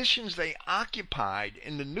positions they occupied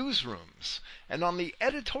in the newsrooms and on the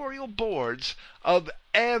editorial boards of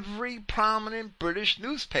every prominent British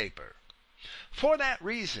newspaper. For that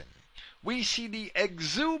reason, we see the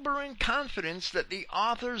exuberant confidence that the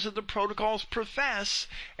authors of the protocols profess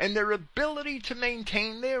in their ability to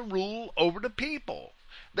maintain their rule over the people.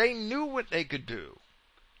 They knew what they could do.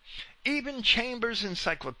 Even Chambers'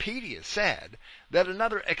 Encyclopedia said that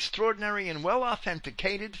another extraordinary and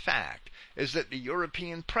well-authenticated fact is that the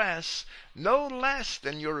European press, no less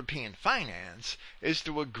than European finance, is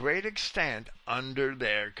to a great extent under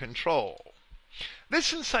their control.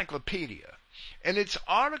 This encyclopedia, in its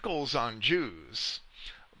articles on Jews,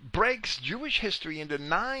 breaks Jewish history into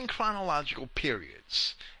 9 chronological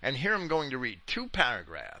periods. And here I'm going to read 2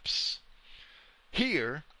 paragraphs.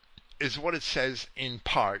 Here is what it says in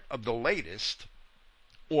part of the latest,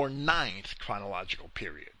 or 9th chronological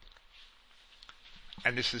period.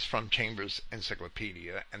 And this is from Chambers'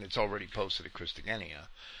 Encyclopedia, and it's already posted at Christogenea.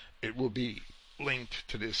 It will be linked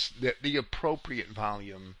to this, the appropriate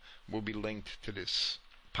volume will be linked to this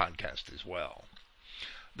podcast as well.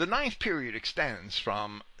 The 9th period extends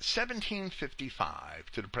from 1755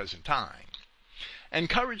 to the present time.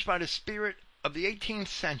 Encouraged by the spirit of the 18th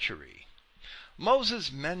century,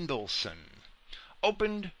 Moses Mendelssohn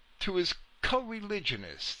opened to his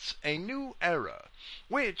co-religionists a new era,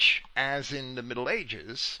 which, as in the Middle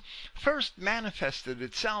Ages, first manifested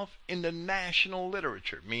itself in the national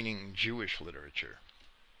literature, meaning Jewish literature.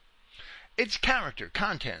 Its character,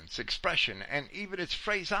 contents, expression, and even its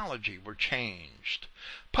phraseology were changed.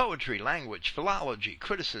 Poetry, language, philology,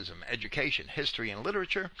 criticism, education, history, and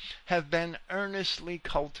literature have been earnestly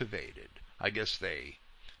cultivated. I guess they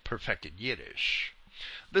perfected Yiddish.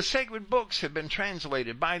 The sacred books have been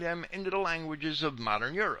translated by them into the languages of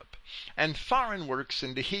modern Europe, and foreign works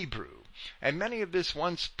into Hebrew, and many of this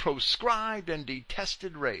once proscribed and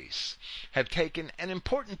detested race have taken an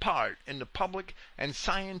important part in the public and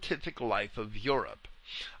scientific life of Europe.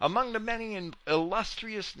 Among the many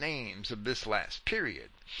illustrious names of this last period,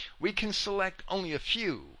 we can select only a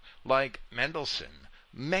few, like Mendelssohn,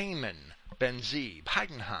 Maimon, Benzeeb,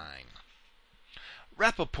 Heidenheim,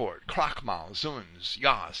 Rappaport, Krochmal, Zunz,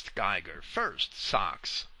 Jost, Geiger, Furst,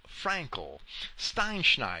 Sachs, Frankel,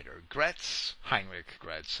 Steinschneider, Gretz, Heinrich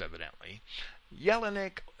Gretz evidently,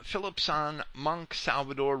 Jelinek, Philipson, Monk,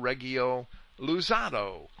 Salvador, Reggio,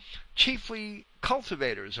 Luzzatto, chiefly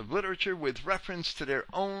cultivators of literature with reference to their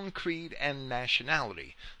own creed and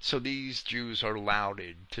nationality. So these Jews are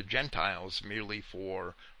lauded to Gentiles merely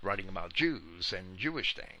for writing about Jews and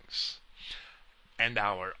Jewish things. And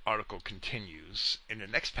our article continues in the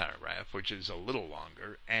next paragraph, which is a little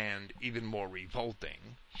longer and even more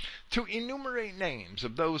revolting, to enumerate names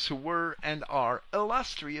of those who were and are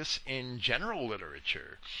illustrious in general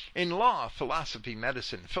literature, in law, philosophy,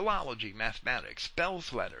 medicine, philology, mathematics,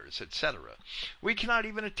 belles letters, etc. We cannot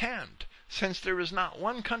even attempt, since there is not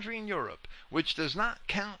one country in Europe which does not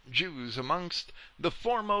count Jews amongst the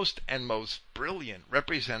foremost and most brilliant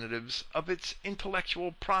representatives of its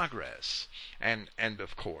intellectual progress. And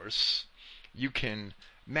of course, you can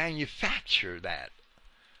manufacture that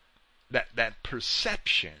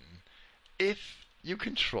perception if you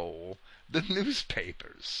control the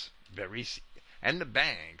newspapers and the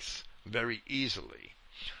banks very easily.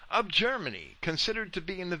 Of Germany, considered to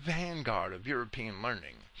be in the vanguard of European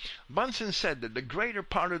learning, Bunsen said that the greater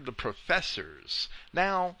part of the professors...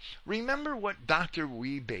 Now, remember what Dr.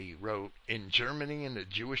 Wiebe wrote in Germany and the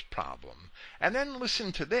Jewish Problem, and then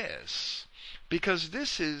listen to this, because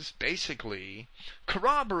this is basically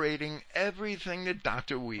corroborating everything that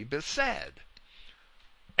Dr. Wiebe said.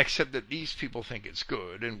 Except that these people think it's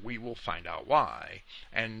good, and we will find out why.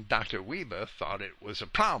 And Dr. Wiebe thought it was a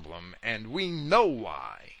problem, and we know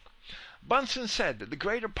why. Bunsen said that the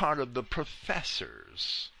greater part of the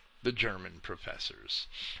professors, the German professors,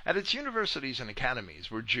 at its universities and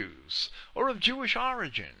academies were Jews, or of Jewish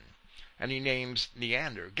origin. And he names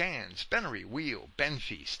Neander, Gans, Bennery, Wheel,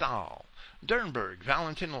 Benfey, Stahl, Dernberg,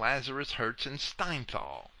 Valentin, Lazarus, Hertz, and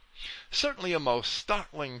Steinthal. Certainly a most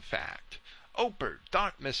startling fact. Oppert,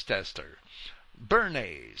 Dartmouth-Tester,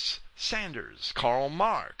 Bernays, Sanders, Karl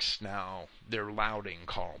Marx. Now, they're lauding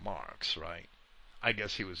Karl Marx, right? I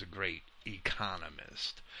guess he was a great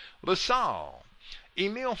economist. Lassalle,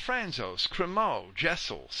 Emile Franzos, Crémeau,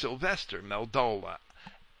 Jessel, Sylvester, Meldola,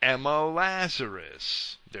 Emma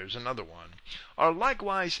Lazarus, there's another one, are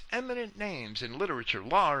likewise eminent names in literature,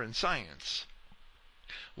 law, and science.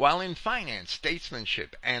 While in finance,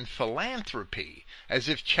 statesmanship, and philanthropy, as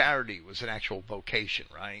if charity was an actual vocation,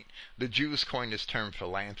 right? The Jews coined this term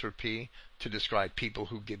philanthropy to describe people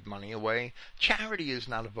who give money away. Charity is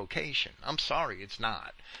not a vocation. I'm sorry, it's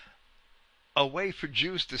not. A way for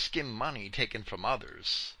Jews to skim money taken from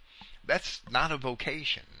others. That's not a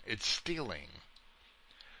vocation. It's stealing.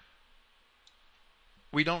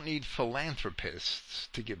 We don't need philanthropists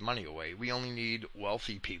to give money away. We only need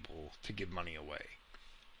wealthy people to give money away.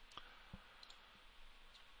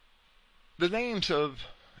 The names of,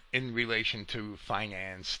 in relation to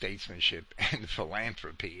finance, statesmanship, and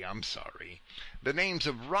philanthropy, the names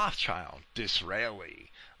of Rothschild, Disraeli,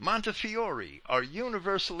 Montefiore are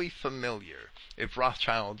universally familiar. If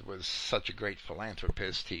Rothschild was such a great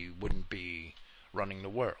philanthropist, he wouldn't be running the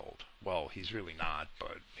world. Well, he's really not,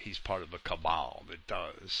 but he's part of a cabal that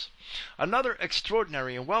does. Another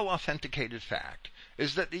extraordinary and well-authenticated fact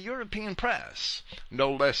is that the European press,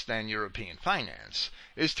 no less than European finance,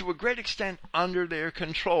 is to a great extent under their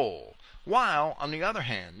control, while, on the other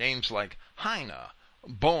hand, names like Heine,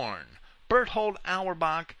 Born, Berthold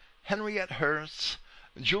Auerbach, Henriette Hertz,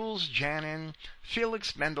 Jules Janin,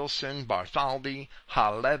 Felix Mendelssohn Bartholdy,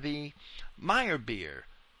 Halevi, Meyerbeer,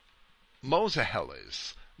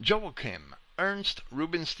 Moseheles, Joachim, Ernst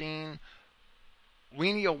Rubinstein,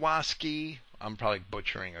 Wieniawski, I'm probably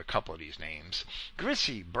butchering a couple of these names,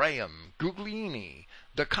 Grisi, Braham, Guglielmi,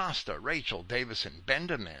 Da Costa, Rachel, Davison,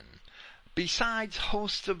 Bendeman, besides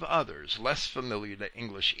hosts of others less familiar to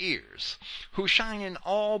English ears, who shine in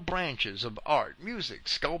all branches of art, music,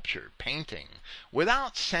 sculpture, painting,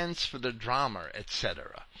 without sense for the drama,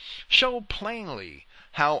 etc., show plainly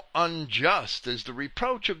how unjust is the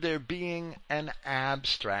reproach of their being an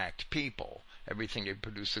abstract people. Everything they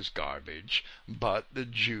produce is garbage, but the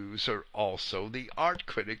Jews are also the art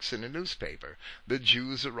critics in the newspaper. The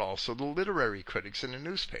Jews are also the literary critics in the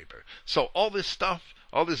newspaper. So all this stuff,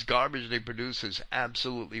 all this garbage they produce is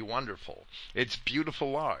absolutely wonderful. It's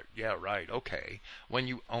beautiful art. Yeah, right, okay. When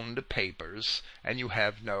you own the papers and you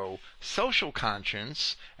have no social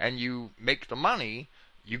conscience and you make the money,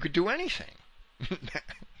 you could do anything.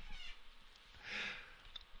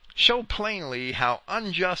 Show plainly how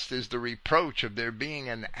unjust is the reproach of their being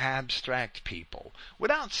an abstract people,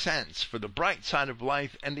 without sense for the bright side of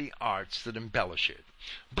life and the arts that embellish it.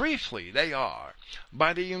 Briefly, they are,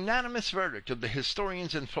 by the unanimous verdict of the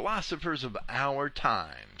historians and philosophers of our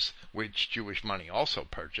times, which Jewish money also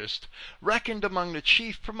purchased, reckoned among the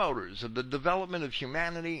chief promoters of the development of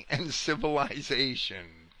humanity and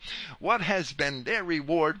civilization. What has been their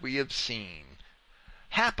reward we have seen.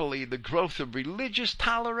 Happily, the growth of religious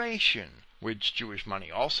toleration, which Jewish money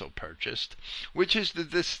also purchased, which is the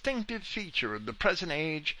distinctive feature of the present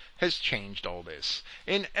age, has changed all this.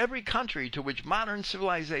 In every country to which modern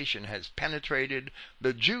civilization has penetrated,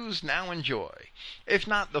 the Jews now enjoy, if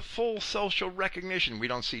not the full social recognition. We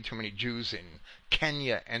don't see too many Jews in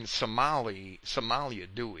Kenya and Somalia,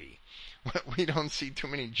 do we? We don't see too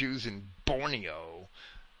many Jews in Borneo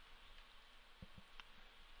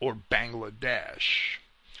or Bangladesh.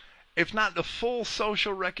 If not the full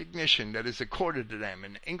social recognition that is accorded to them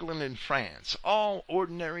in England and France, all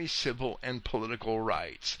ordinary civil and political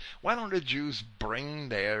rights. Why don't the Jews bring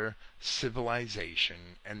their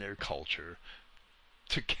civilization and their culture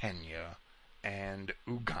to Kenya and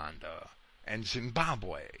Uganda and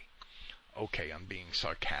Zimbabwe? Okay, I'm being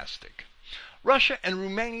sarcastic. Russia and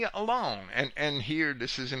Romania alone, and here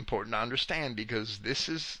this is important to understand because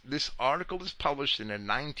this article is published in a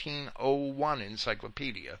 1901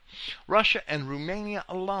 encyclopedia. Russia and Romania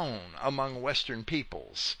alone among Western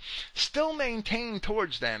peoples still maintain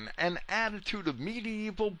towards them an attitude of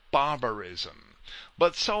medieval barbarism.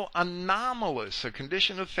 But so anomalous a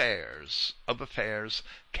condition of affairs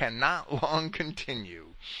cannot long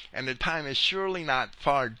continue, and the time is surely not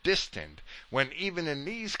far distant when even in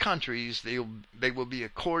these countries they will be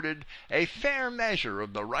accorded a fair measure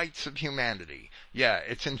of the rights of humanity. Yeah,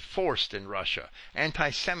 it's enforced in Russia.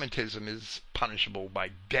 Anti-Semitism is punishable by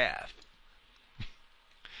death.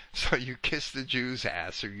 So you kiss the Jews'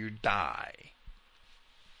 ass or you die.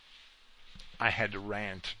 I had to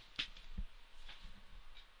rant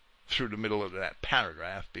through the middle of that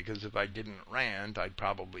paragraph because if I didn't rant, I'd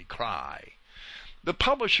probably cry. The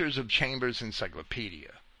publishers of Chambers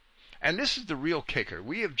Encyclopedia, and this is the real kicker.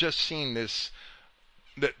 We have just seen this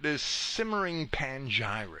simmering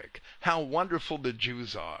panegyric, how wonderful the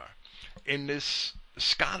Jews are, in this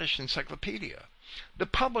Scottish encyclopedia. The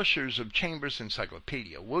publishers of Chambers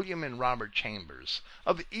Encyclopedia, William and Robert Chambers,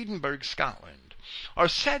 of Edinburgh, Scotland, are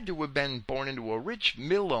said to have been born into a rich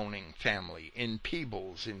mill-owning family in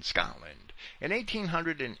Peebles in Scotland in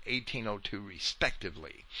 1800 and 1802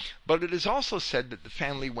 respectively, but it is also said that the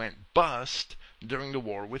family went bust during the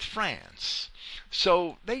war with France.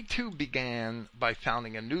 So they too began by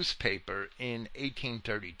founding a newspaper in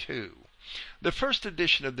 1832. The first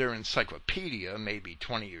edition of their encyclopedia, maybe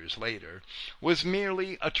 20 years later, was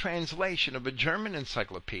merely a translation of a German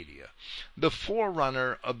encyclopedia, the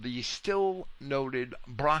forerunner of the still noted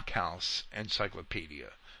Brockhaus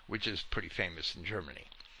Encyclopedia, which is pretty famous in Germany.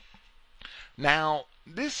 Now,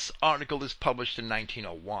 this article is published in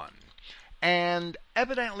 1901, and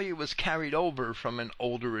evidently it was carried over from an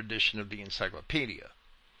older edition of the encyclopedia.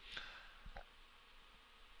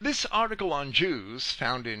 This article on Jews,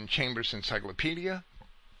 found in Chambers Encyclopedia,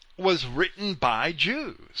 was written by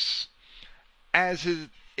Jews, as it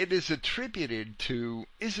is attributed to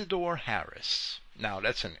Isidore Harris. Now,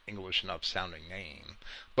 that's an English enough sounding name,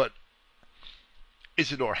 but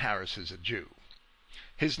Isidore Harris is a Jew.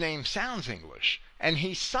 His name sounds English, and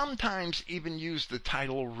he sometimes even used the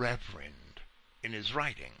title Reverend in his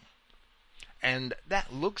writing. And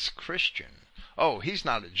that looks Christian. Oh, he's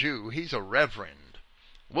not a Jew, he's a Reverend.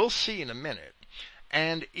 We'll see in a minute.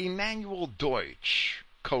 And Emanuel Deutsch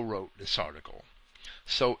co-wrote this article.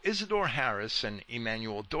 So Isidore Harris and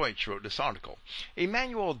Emanuel Deutsch wrote this article.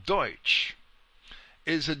 Emanuel Deutsch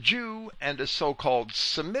is a Jew and a so-called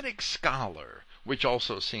Semitic scholar, which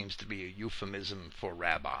also seems to be a euphemism for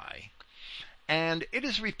rabbi. And it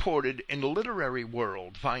is reported in the Literary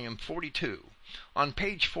World, volume 42, on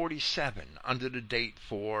page 47, under the date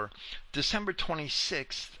for December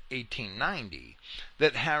 26, 1890,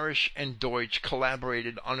 that Harris and Deutsch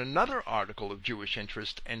collaborated on another article of Jewish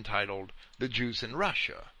interest entitled The Jews in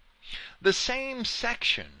Russia. The same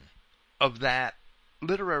section of that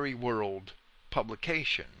Literary World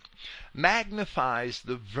publication magnifies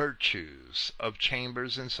the virtues of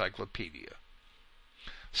Chambers Encyclopedia.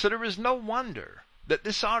 So there is no wonder that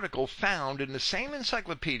this article found in the same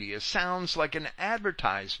encyclopedia sounds like an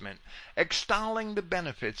advertisement extolling the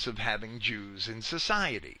benefits of having Jews in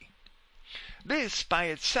society. This by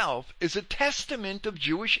itself is a testament of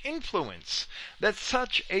Jewish influence, that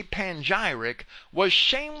such a panegyric was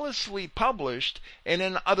shamelessly published in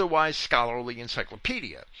an otherwise scholarly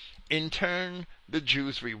encyclopedia. In turn, the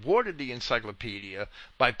Jews rewarded the encyclopedia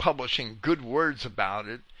by publishing good words about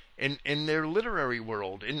it in their literary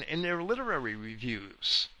world, in their literary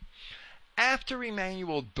reviews. After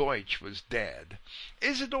Emanuel Deutsch was dead,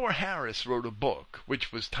 Isidore Harris wrote a book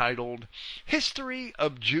which was titled History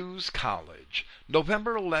of Jews College,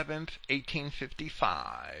 November 11th,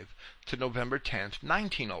 1855 to November 10th,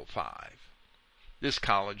 1905. this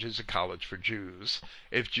college is a college for Jews.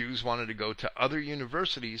 If Jews wanted to go to other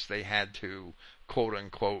universities, they had to, quote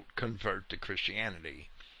unquote, convert to Christianity.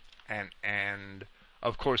 And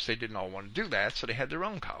of course they didn't all want to do that, so they had their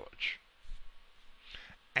own college.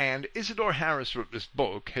 And Isidore Harris wrote this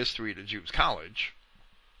book, History of the Jews College,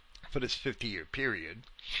 for this 50-year period,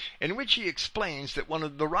 in which he explains that one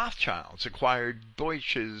of the Rothschilds acquired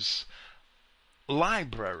Deutsch's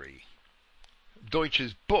library,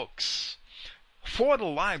 Deutsch's books, for the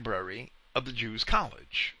library of the Jews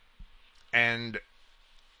College, and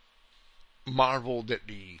marveled at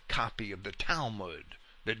the copy of the Talmud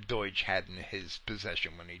that Deutsch had in his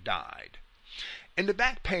possession when he died. In the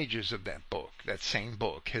back pages of that book, that same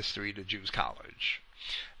book, History of the Jews College,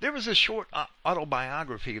 there was a short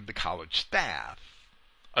autobiography of the college staff,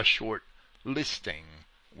 a short listing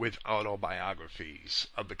with autobiographies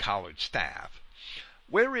of the college staff,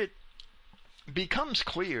 where it becomes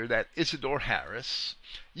clear that Isidore Harris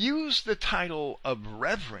used the title of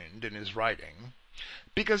Reverend in his writing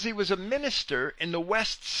because he was a minister in the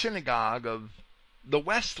West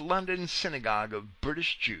London Synagogue of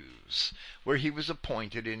British Jews, where he was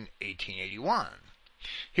appointed in 1881.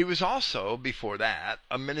 He was also, before that,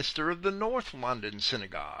 a minister of the North London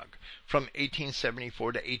Synagogue from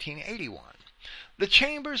 1874 to 1881. The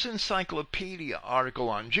Chambers Encyclopedia article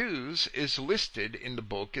on Jews is listed in the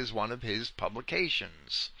book as one of his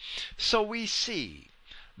publications. So we see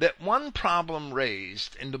that one problem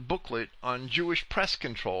raised in the booklet on Jewish press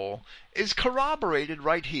control is corroborated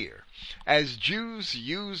right here, as Jews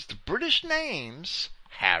used British names,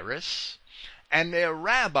 Harris, and their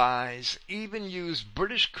rabbis even used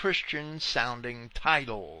British Christian-sounding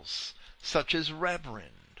titles, such as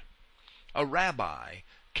Reverend. A rabbi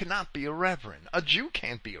cannot be a reverend. A Jew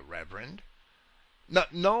can't be a reverend.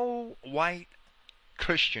 No white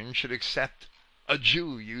Christian should accept a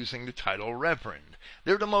Jew using the title Reverend.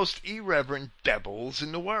 They're the most irreverent devils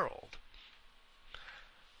in the world.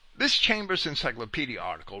 This Chambers Encyclopedia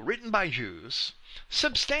article, written by Jews,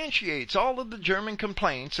 substantiates all of the German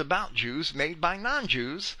complaints about Jews made by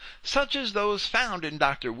non-Jews, such as those found in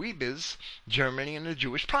Dr. Wiebe's Germany and the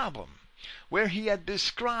Jewish Problem, where he had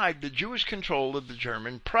described the Jewish control of the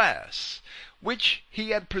German press, which he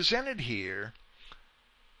had presented here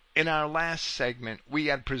in our last segment. We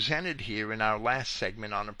had presented here in our last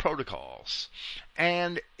segment on the protocols,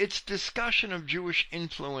 and its discussion of Jewish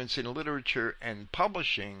influence in literature and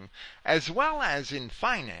publishing, as well as in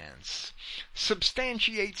finance,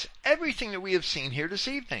 substantiates everything that we have seen here this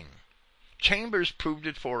evening. Chambers proved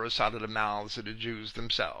it for us out of the mouths of the Jews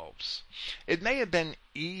themselves. It may have been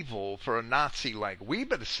evil for a Nazi like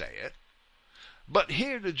Weber to say it, but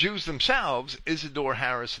here the Jews themselves, Isidore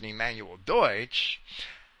Harris and Emanuel Deutsch,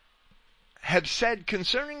 have said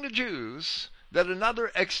concerning the Jews that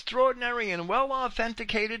another extraordinary and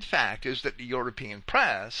well-authenticated fact is that the European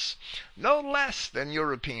press, no less than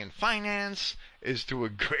European finance, is to a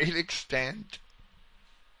great extent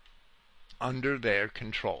under their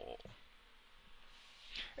control.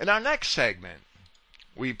 In our next segment,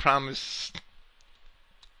 we promise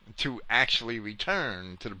to actually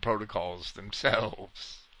return to the protocols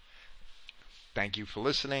themselves. Thank you for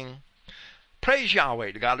listening. Praise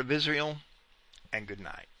Yahweh, the God of Israel, and good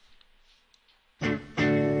night.